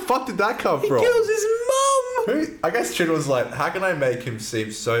 where the fuck did that come He from? kills his mum. I guess Chin was like, how can I make him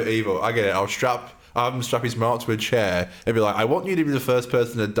seem so evil? I get it. I'll have him strap his mum up to a chair and be like, I want you to be the first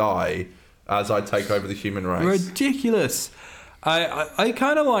person to die as I take over the human race. Ridiculous. I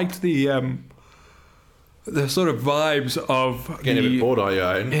kind of liked the sort of vibes of Getting a bit bored, are you,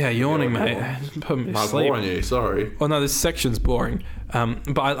 Owen? Yeah, yawning, mate. Put me to I'm sleep. boring you, sorry. Oh no, this section's boring.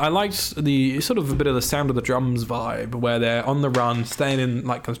 But I liked the sort of a bit of the sound of the drums vibe, where they're on the run, staying in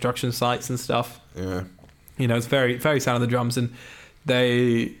like construction sites and stuff. Yeah. You know, it's very, very sound of the drums, and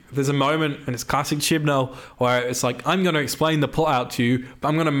there's a moment, and it's classic Chibnall, where it's like, I'm going to explain the plot out to you, but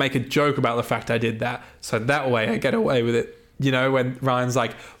I'm going to make a joke about the fact I did that, so that way I get away with it. You know, when Ryan's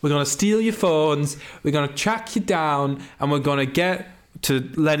like, we're going to steal your phones, we're going to track you down, and we're going to get to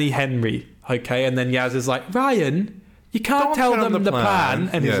Lenny Henry, okay? And then Yaz is like, Ryan, you can't Don't tell tell them them the the plan. plan.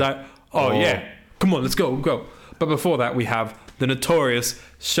 And he's Yeah. like, oh, yeah, come on, let's go. But before that, we have the notorious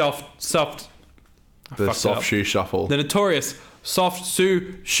soft Shoe shuffle. the notorious I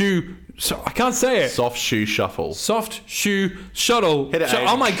can't say it. Soft shoe shuffle. Soft shoe shuttle. Hit it, Abe.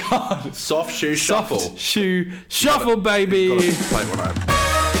 Oh my god. Soft shoe shuffle. Soft shoe shuffle, baby. Gotta play one out.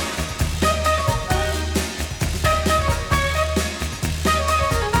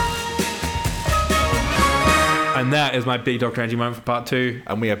 And that is my big Dr. Angie moment for part 2.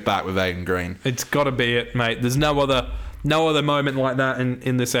 And we are back with Aiden Green. It's got to be it, mate. There's no other moment like that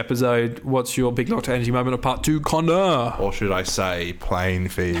in this episode. What's your big Dr. Angie moment of part 2, Connor? Or should I say plain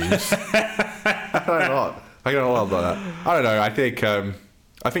fees? I don't know. I don't know about that. I don't know.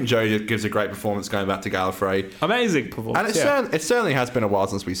 I think Joey gives a great performance going back to Gallifrey. Amazing performance. And it certainly has been a while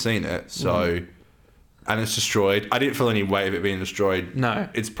since we've seen it. So, and it's destroyed. I didn't feel any weight of it being destroyed. No.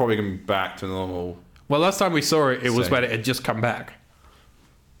 It's probably going to be back to normal. Well, last time we saw it was Same. when it had just come back.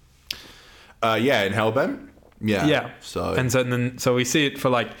 Yeah, in Hellbent. Yeah. Yeah. So So we see it for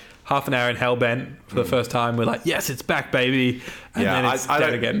like half an hour in Hellbent for the first time. We're like, yes, it's back, baby. And then it's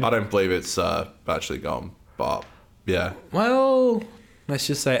dead again. I don't believe it's actually gone. But yeah. Well, let's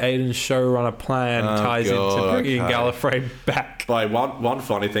just say Aiden's showrunner plan ties into bringing okay. Gallifrey back. By one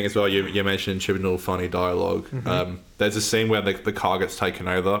funny thing as well, you mentioned Chibnall funny dialogue. There's a scene where the car gets taken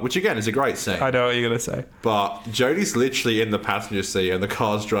over, which again is a great scene. I know what you're going to say. But Jodie's literally in the passenger seat and the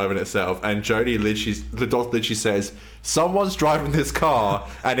car's driving itself, and the doc literally says, "Someone's driving this car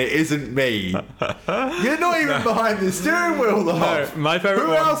and it isn't me." You're not even behind the steering wheel, though. No, my favourite Who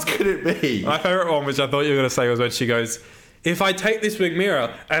one- else could it be? My favourite one, which I thought you were going to say, was when she goes, if I take this big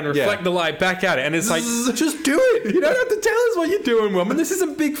mirror and reflect the light back at it, and it's like, just do it. You don't have to tell us what you're doing, woman. This is a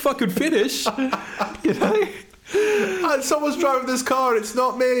big fucking finish. You know? And someone's driving this car and it's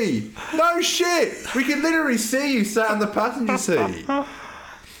not me. No shit. We can literally see you sat in the passenger seat.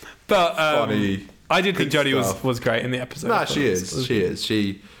 But Funny. I did think Good Jodie stuff. was great in the episode. Nah, she is.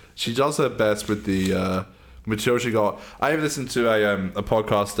 She does her best with the material she got. I even listened to a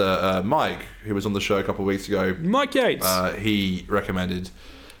podcaster, Mike, who was on the show a couple of weeks ago. Mike Yates. He recommended,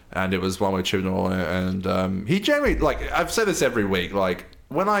 and it was one with Chibnall on it. And he generally, like, I've said this every week, like,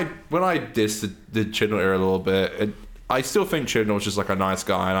 when I diss the Chibnall era a little bit, I still think Chibnall's just like a nice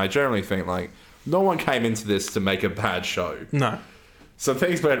guy, and I generally think like no one came into this to make a bad show. No. Some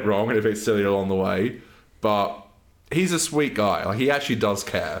things went wrong and a bit silly along the way, but he's a sweet guy. Like, he actually does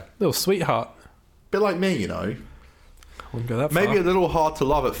care. Little sweetheart. Bit like me, you know. Wouldn't go that Maybe far. a little hard to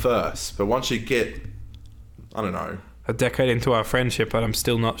love at first, but once you get, I don't know. A decade into our friendship, and I'm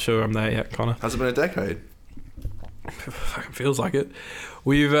still not sure I'm there yet, Connor. Has it been a decade? Fucking feels like it.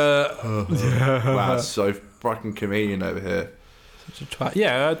 We've Wow, so fucking comedian over here.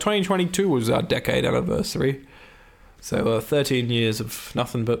 2022 was our decade anniversary. So 13 years of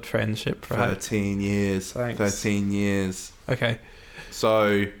nothing but friendship, right? 13 years. Thanks. 13 years. Okay.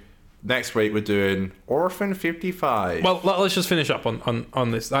 So next week we're doing Orphan 55. Well, let's just finish up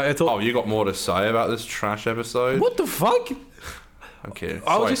on this. I thought. Oh, you got more to say about this trash episode? What the fuck? I'm kidding.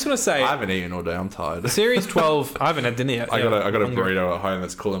 I was just gonna say, I haven't eaten all day. I'm tired. Series 12. I haven't had dinner yet. I got a hungry. burrito at home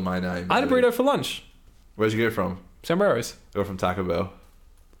that's calling my name. I had a burrito for lunch. Where'd you get it from? Sombreros. I got it from Taco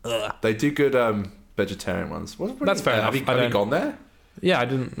Bell. They do good vegetarian ones. That's fair enough. Have you gone there? Yeah, I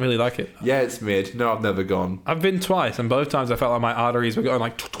didn't really like it. Yeah, it's mid. No, I've never gone. I've been twice, and both times I felt like my arteries were going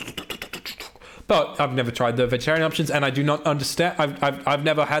like. But I've never tried the vegetarian options, and I do not understand. I've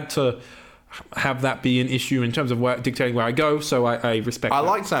never had to have that be an issue in terms of dictating where I go, so I respect. I that.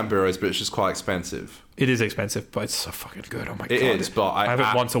 like Zamburos, but it's just quite expensive. It is expensive, but it's so fucking good. Oh my god, It is, but I have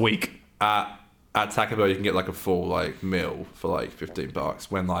it once a week. At Taco Bell, you can get like a full like meal for like $15.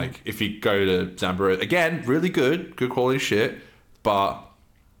 When like if you go to Zamburos, again, really good quality shit, but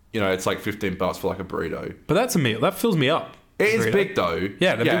you know it's like $15 for like a burrito. But that's a meal. That fills me up. It is big though.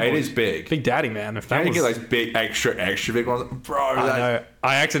 Yeah, it is big. Big Daddy, man. If that you was, get those big, extra big ones, bro. I know.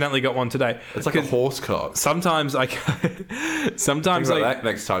 I accidentally got one today. It's like a horse cock. Sometimes I, sometimes Think like about that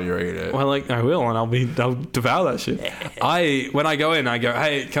next time you're eating it. well, like I will, and I'll devour that shit. When I go in, I go,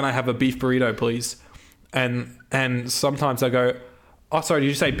 hey, can I have a beef burrito, please? And sometimes I go, oh, sorry, did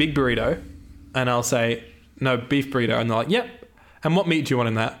you say big burrito? And I'll say, no, beef burrito, and they're like, yep. And what meat do you want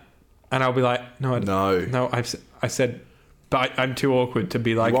in that? And I'll be like, no. I said. But I'm too awkward to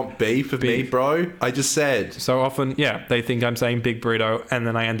be like... You want beef with me, bro? I just said. So often, yeah, they think I'm saying big burrito, and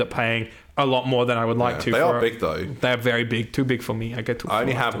then I end up paying a lot more than I would like to. They are big, though. They're very big. Too big for me. I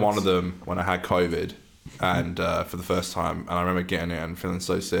only had one of them when I had COVID, and for the first time. And I remember getting it and feeling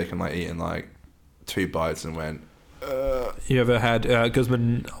so sick and like eating like 2 bites and went... You ever had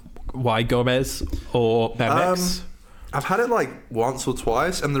Guzman Y. Gomez or Mad Max? I've had it like once or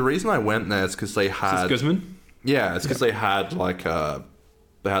twice, and the reason I went there is because they had... Is this Guzman? Yeah, it's because they had like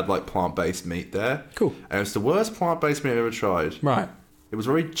plant-based meat there. Cool. And it's the worst plant-based meat I've ever tried. Right. It was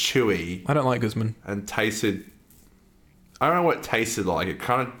very chewy. I don't like Guzman. And tasted... I don't know what it tasted like. It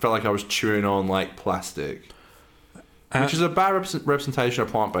kind of felt like I was chewing on like plastic. Which is a bad representation of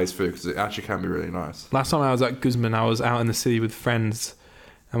plant-based food because it actually can be really nice. Last time I was at Guzman, I was out in the city with friends.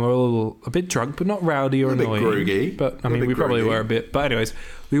 And we were a bit drunk, but not rowdy or annoying. A bit groggy. But I mean, we probably were a bit. But anyways,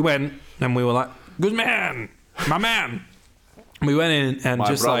 we went and we were like, Guzman! My man. We went in and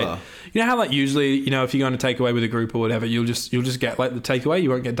just brother. Like, you know how like usually, you know, if you're going to take away with a group or whatever, you'll just get like the takeaway. You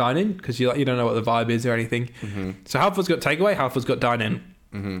won't get dine in because you don't know what the vibe is or anything. Mm-hmm. So half of us got takeaway, half of us got dine in.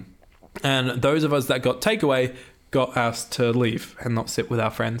 Mm-hmm. And those of us that got takeaway got asked to leave and not sit with our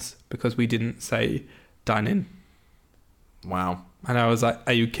friends because we didn't say dine in. Wow. And I was like,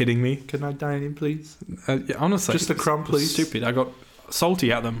 are you kidding me? Can I dine in, please? Yeah, honestly, just a crumb, please. Stupid. I got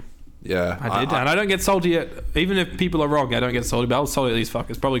salty at them. Yeah, I did, and I don't get salty at... Even if people are wrong, I don't get salty, but I was salty at these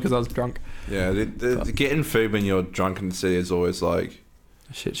fuckers, probably because I was drunk. Yeah, getting food when you're drunk in the city is always like...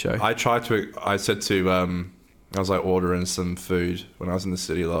 a shit show. I said to... I was like ordering some food when I was in the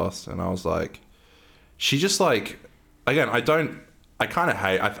city last, and I was like... She just like... Again, I kind of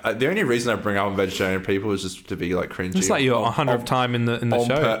hate... the only reason I bring up vegetarian people is just to be like cringy. It's like your 100th time in the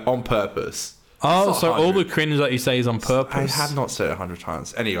show. On purpose. Oh, so 100. All the cringe that you say is on purpose. I have not said it 100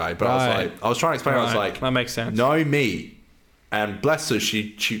 times. Anyway, but right. I was trying to explain. Right. I was like, that makes sense. No meat, and bless her,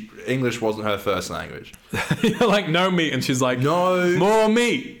 she English wasn't her first language. You're like no meat, and she's like no more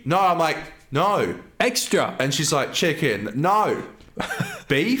meat. No, I'm like no extra, and she's like chicken. No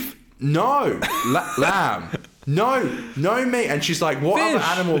beef. No lamb. No meat, and she's like, what Fish.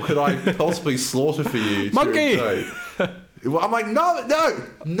 other animal could I possibly slaughter for you? Monkey. I'm like, no,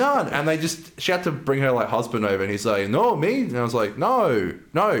 none. And she had to bring her like husband over, and he's like, no, me. And I was like, no,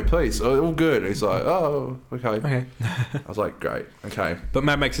 please, all good. And he's like, oh, okay. I was like, great, okay. But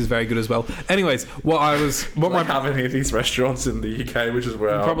Mad Max is very good as well. Anyways, what my have any of these restaurants in the UK, which is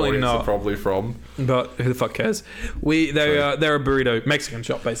where our audience are probably from. But who the fuck cares? They're a burrito Mexican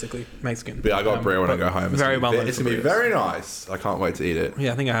shop, basically Mexican. But I got a burrito when I go home. Very well. It's gonna be very nice. I can't wait to eat it.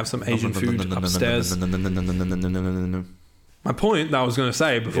 Yeah, I think I have some Asian food upstairs. My point that I was going to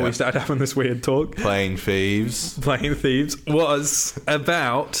say before we started having this weird talk, Playing Thieves, was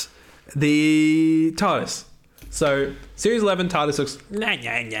about the TARDIS. So, Series 11 TARDIS looks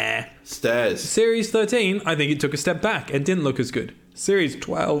Stairs. Series 13, I think it took a step back and didn't look as good. Series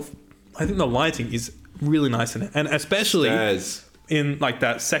 12, I think the lighting is really nice in it, and especially in like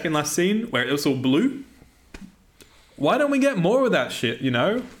that second last scene where it was all blue. Why don't we get more of that shit? You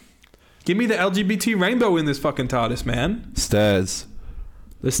know. Give me the LGBT rainbow in this fucking TARDIS, man. Stairs.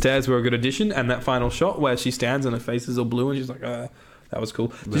 The stairs were a good addition, and that final shot where she stands and her face is all blue and she's like, that was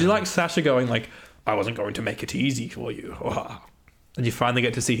cool. Did you like Sasha going like, I wasn't going to make it easy for you? Did you finally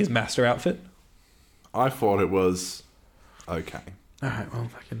get to see his master outfit? I thought it was okay. Alright, well,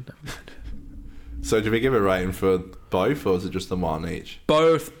 fucking... So do we give a rating for both, or is it just the one each?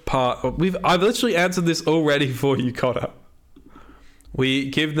 Both part. I've literally answered this already for you, Connor. We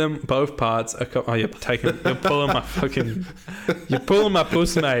give them both parts. You're pulling my fucking. You're pulling my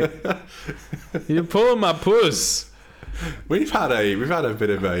puss, mate. You're pulling my puss. We've had a bit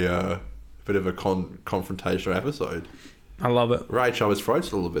of a confrontational episode. I love it. Right, each other's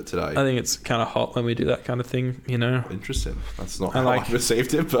throats a little bit today. I think it's kind of hot when we do that kind of thing, you know. Interesting. That's not how I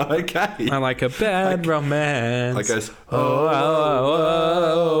received it, but okay. I like a bad romance. I guess.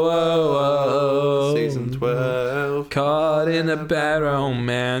 Season 12. Caught in a bad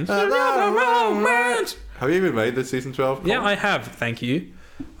romance. Romance. Have you even made the season 12? Yeah, I have. Thank you.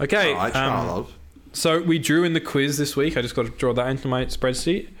 Okay. I love. So we drew in the quiz this week. I just got to draw that into my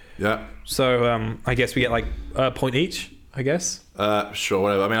spreadsheet. Yeah. So I guess we get like a point each. I guess. Sure,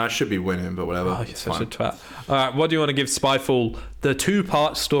 whatever. I mean, I should be winning, but whatever. Oh, you're such a twat. All right, what do you want to give Spyfall, the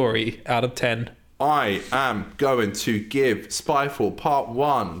 2-part story, out of 10? I am going to give Spyfall Part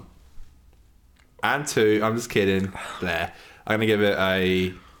 1 and 2. I'm just kidding. There. I'm going to give it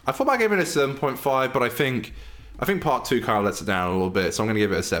a... I thought about giving it a 7.5, but I think Part 2 kind of lets it down a little bit, so I'm going to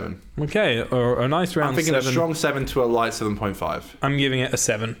give it a 7. Okay, or a nice round 7. I'm thinking a strong 7 to a light 7.5. I'm giving it a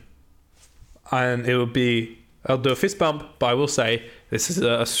 7. And it would be... I'll do a fist bump, but I will say this is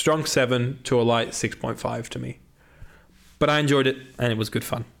a strong 7 to a light 6.5 to me. But I enjoyed it, and it was good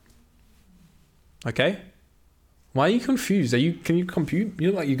fun. Okay? Why are you confused? Can you compute? You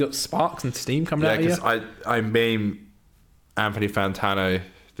look like you got sparks and steam coming out of you. Yeah, because I meme Anthony Fantano,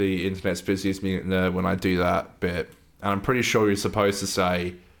 the internet's busiest mutant nerd, when I do that bit. And I'm pretty sure you're supposed to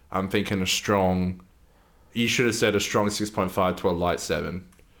say, I'm thinking a strong... You should have said a strong 6.5 to a light 7.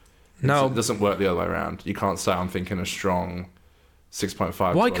 No. It doesn't work the other way around. You can't say I'm thinking a strong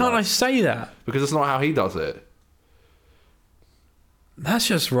 6.5. Why can't I say that? Because it's not how he does it. That's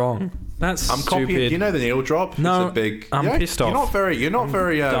just wrong. That's I'm stupid. copying. You know the Neil drop? No, it's a big, I'm pissed off. You're not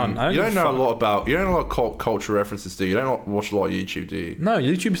very. Done. You don't know a lot about. You don't know a lot of culture references, do you? You don't watch a lot of YouTube, do you? No,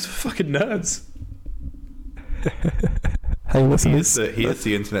 YouTube's for fucking nerds. Hey, listen. He is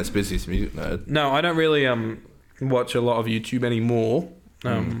the internet's busiest music nerd. No, I don't really watch a lot of YouTube anymore.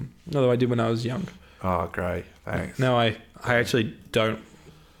 Although I did when I was young. Oh, great. Thanks. No, I actually don't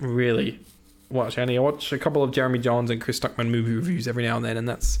really watch any. I watch a couple of Jeremy Johns and Chris Stuckman movie reviews every now and then, and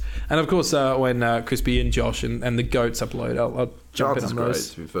of course when Crispy and Josh and the Goats upload, I'll jump in on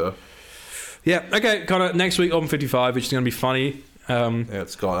those. Great, to be fair. Yeah, okay, Connor, next week on 55, which is going to be funny. Yeah,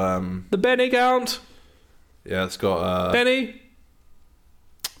 it's got... the Benny count. Yeah, it's got... Benny.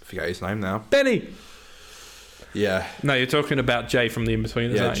 I forget his name now. Benny. Yeah. No, you're talking about Jay from the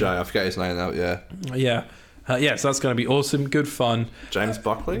In-Betweeners, Yeah, aren't you? Jay. I forget his name now, yeah. Yeah. Yeah, so that's going to be awesome. Good fun. James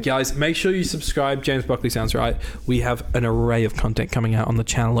Buckley? Guys, make sure you subscribe. James Buckley sounds right. We have an array of content coming out on the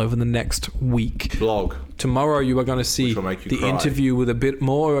channel over the next week. Vlog. Tomorrow you are going to see the interview with a bit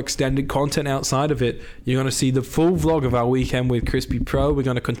more extended content outside of it. You're going to see the full vlog of our weekend with Crispy Pro. We're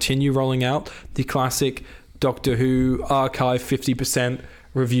going to continue rolling out the classic Doctor Who archive 50%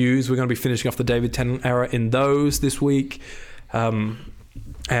 reviews. We're going to be finishing off the David Tennant era in those this week.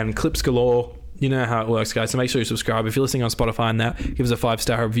 And clips galore. You know how it works, guys. So make sure you subscribe. If you're listening on Spotify and that, give us a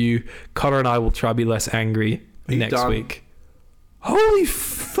 5-star review. Connor and I will try to be less angry next week. Holy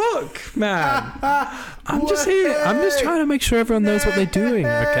fuck, man. I'm just here. I'm just trying to make sure everyone knows what they're doing,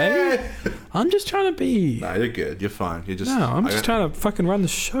 okay? I'm just trying to be... No, you're good. You're fine. You're just... No, I'm just trying to fucking run the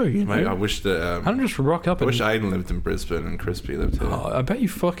show, you know? Mate, I wish that... I don't just rock up I wish Aiden lived in Brisbane and Crispy lived here. Oh, I bet you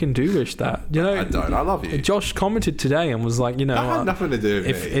fucking do wish that. You know, I don't. I love you. Josh commented today and was like, you know... That had nothing to do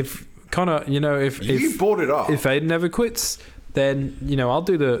with me. If Connor, you know, if brought it up, if Aiden never quits, then you know I'll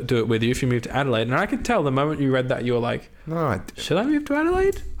do it with you if you move to Adelaide. And I can tell the moment you read that you were like, no, I didn't. Should I move to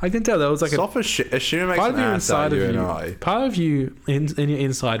Adelaide? I can tell that was like stop assuming part of you inside of you. Part of you in your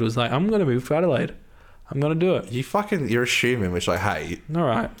inside was like, I'm gonna move to Adelaide. I'm gonna do it. You're assuming, which I hate. All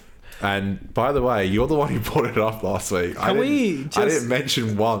right. And by the way, you're the one who brought it up last week. I didn't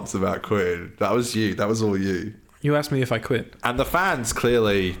mention once about quitting. That was you. That was all you. You asked me if I quit. And the fans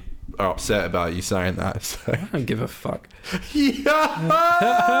clearly are upset about you saying that. So. I don't give a fuck. This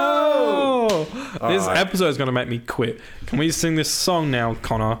episode is going to make me quit. Can we sing this song now,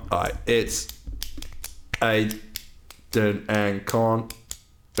 Connor? Alright, it's Aiden and Connor's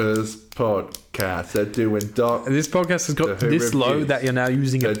podcast. They're doing This podcast has got this low that you're now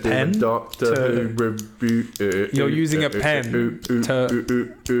using a pen. You're using a pen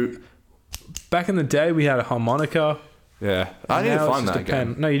to... Back in the day, we had a harmonica. Yeah, I need to find that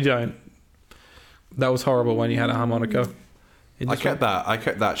again. No, you don't. That was horrible when you had a harmonica. I kept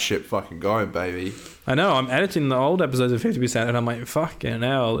that shit fucking going, baby. I know. I'm editing the old episodes of 50%, and I'm like, fucking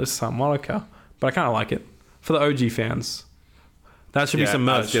hell, this harmonica. but I kind of like it for the OG fans. That should be some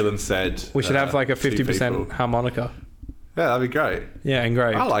merch. As Dylan said, We should have like a 2 people. 50% harmonica. Yeah, that'd be great. Yeah,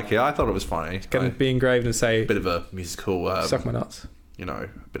 engraved. I like it. I thought it was funny. Can be engraved and say, Bit of a musical, suck my nuts. you know,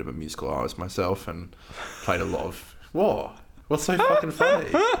 a bit of a musical artist myself, and played a lot of. What? What's so fucking funny?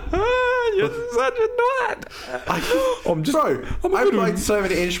 You're such a nut. I played so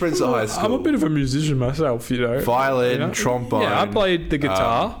many instruments at high school. I'm a bit of a musician myself, you know. Violin, You know? trombone. Yeah, I played the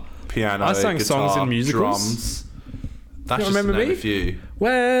guitar. Piano. I sang guitar, songs in musicals. Drums. That's You just remember to name me? a few.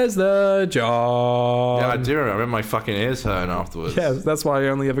 Where's the job? Yeah, I do remember. I remember my fucking ears hurting afterwards. Yeah, that's why I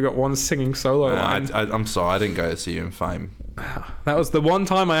only ever got one singing solo line. I'm sorry, I didn't go to see you in Fame. That was the one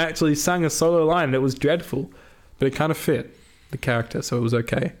time I actually sang a solo line, and it was dreadful, but it kind of fit the character, so it was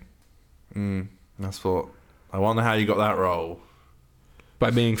okay. That's what. I wonder how you got that role.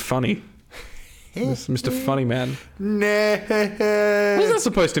 By being funny. Mr. Funny Man. Nah. What's that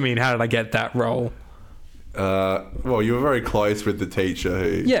supposed to mean? How did I get that role? Well, you were very close with the teacher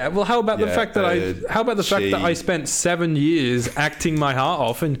who. Yeah, well, how about the Yeah, fact that I spent 7 years acting my heart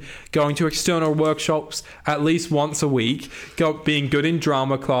off and going to external workshops at least once a week, being good in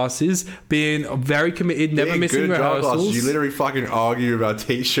drama classes, being very committed, never Being missing good at drama rehearsals. classes, you literally fucking argue with our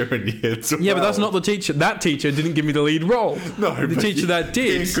teacher in year 12. Yeah, but that's not the teacher. That teacher didn't give me the lead role. No, the but teacher that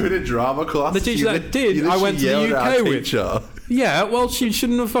did. Being good at drama classes. The teacher that did, you I went to the literally yelled at UK our with. teacher. Yeah, well, she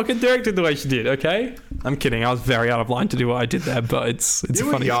shouldn't have fucking directed the way she did. Okay, I'm kidding. I was very out of line to do what I did there, but it's You a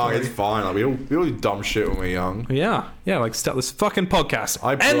were funny young, story. it's fine. Like, we all do dumb shit when we're young. Yeah, like start this fucking podcast.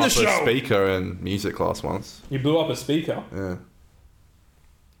 I End blew the up show. a speaker in music class once. You blew up a speaker. Yeah.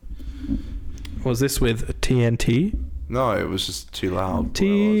 Was this with TNT? No, it was just too loud.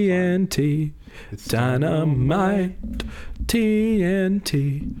 TNT, It's dynamite,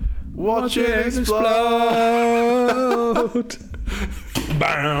 TNT. Watch it explode.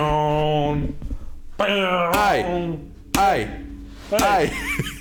 Bound. Hey.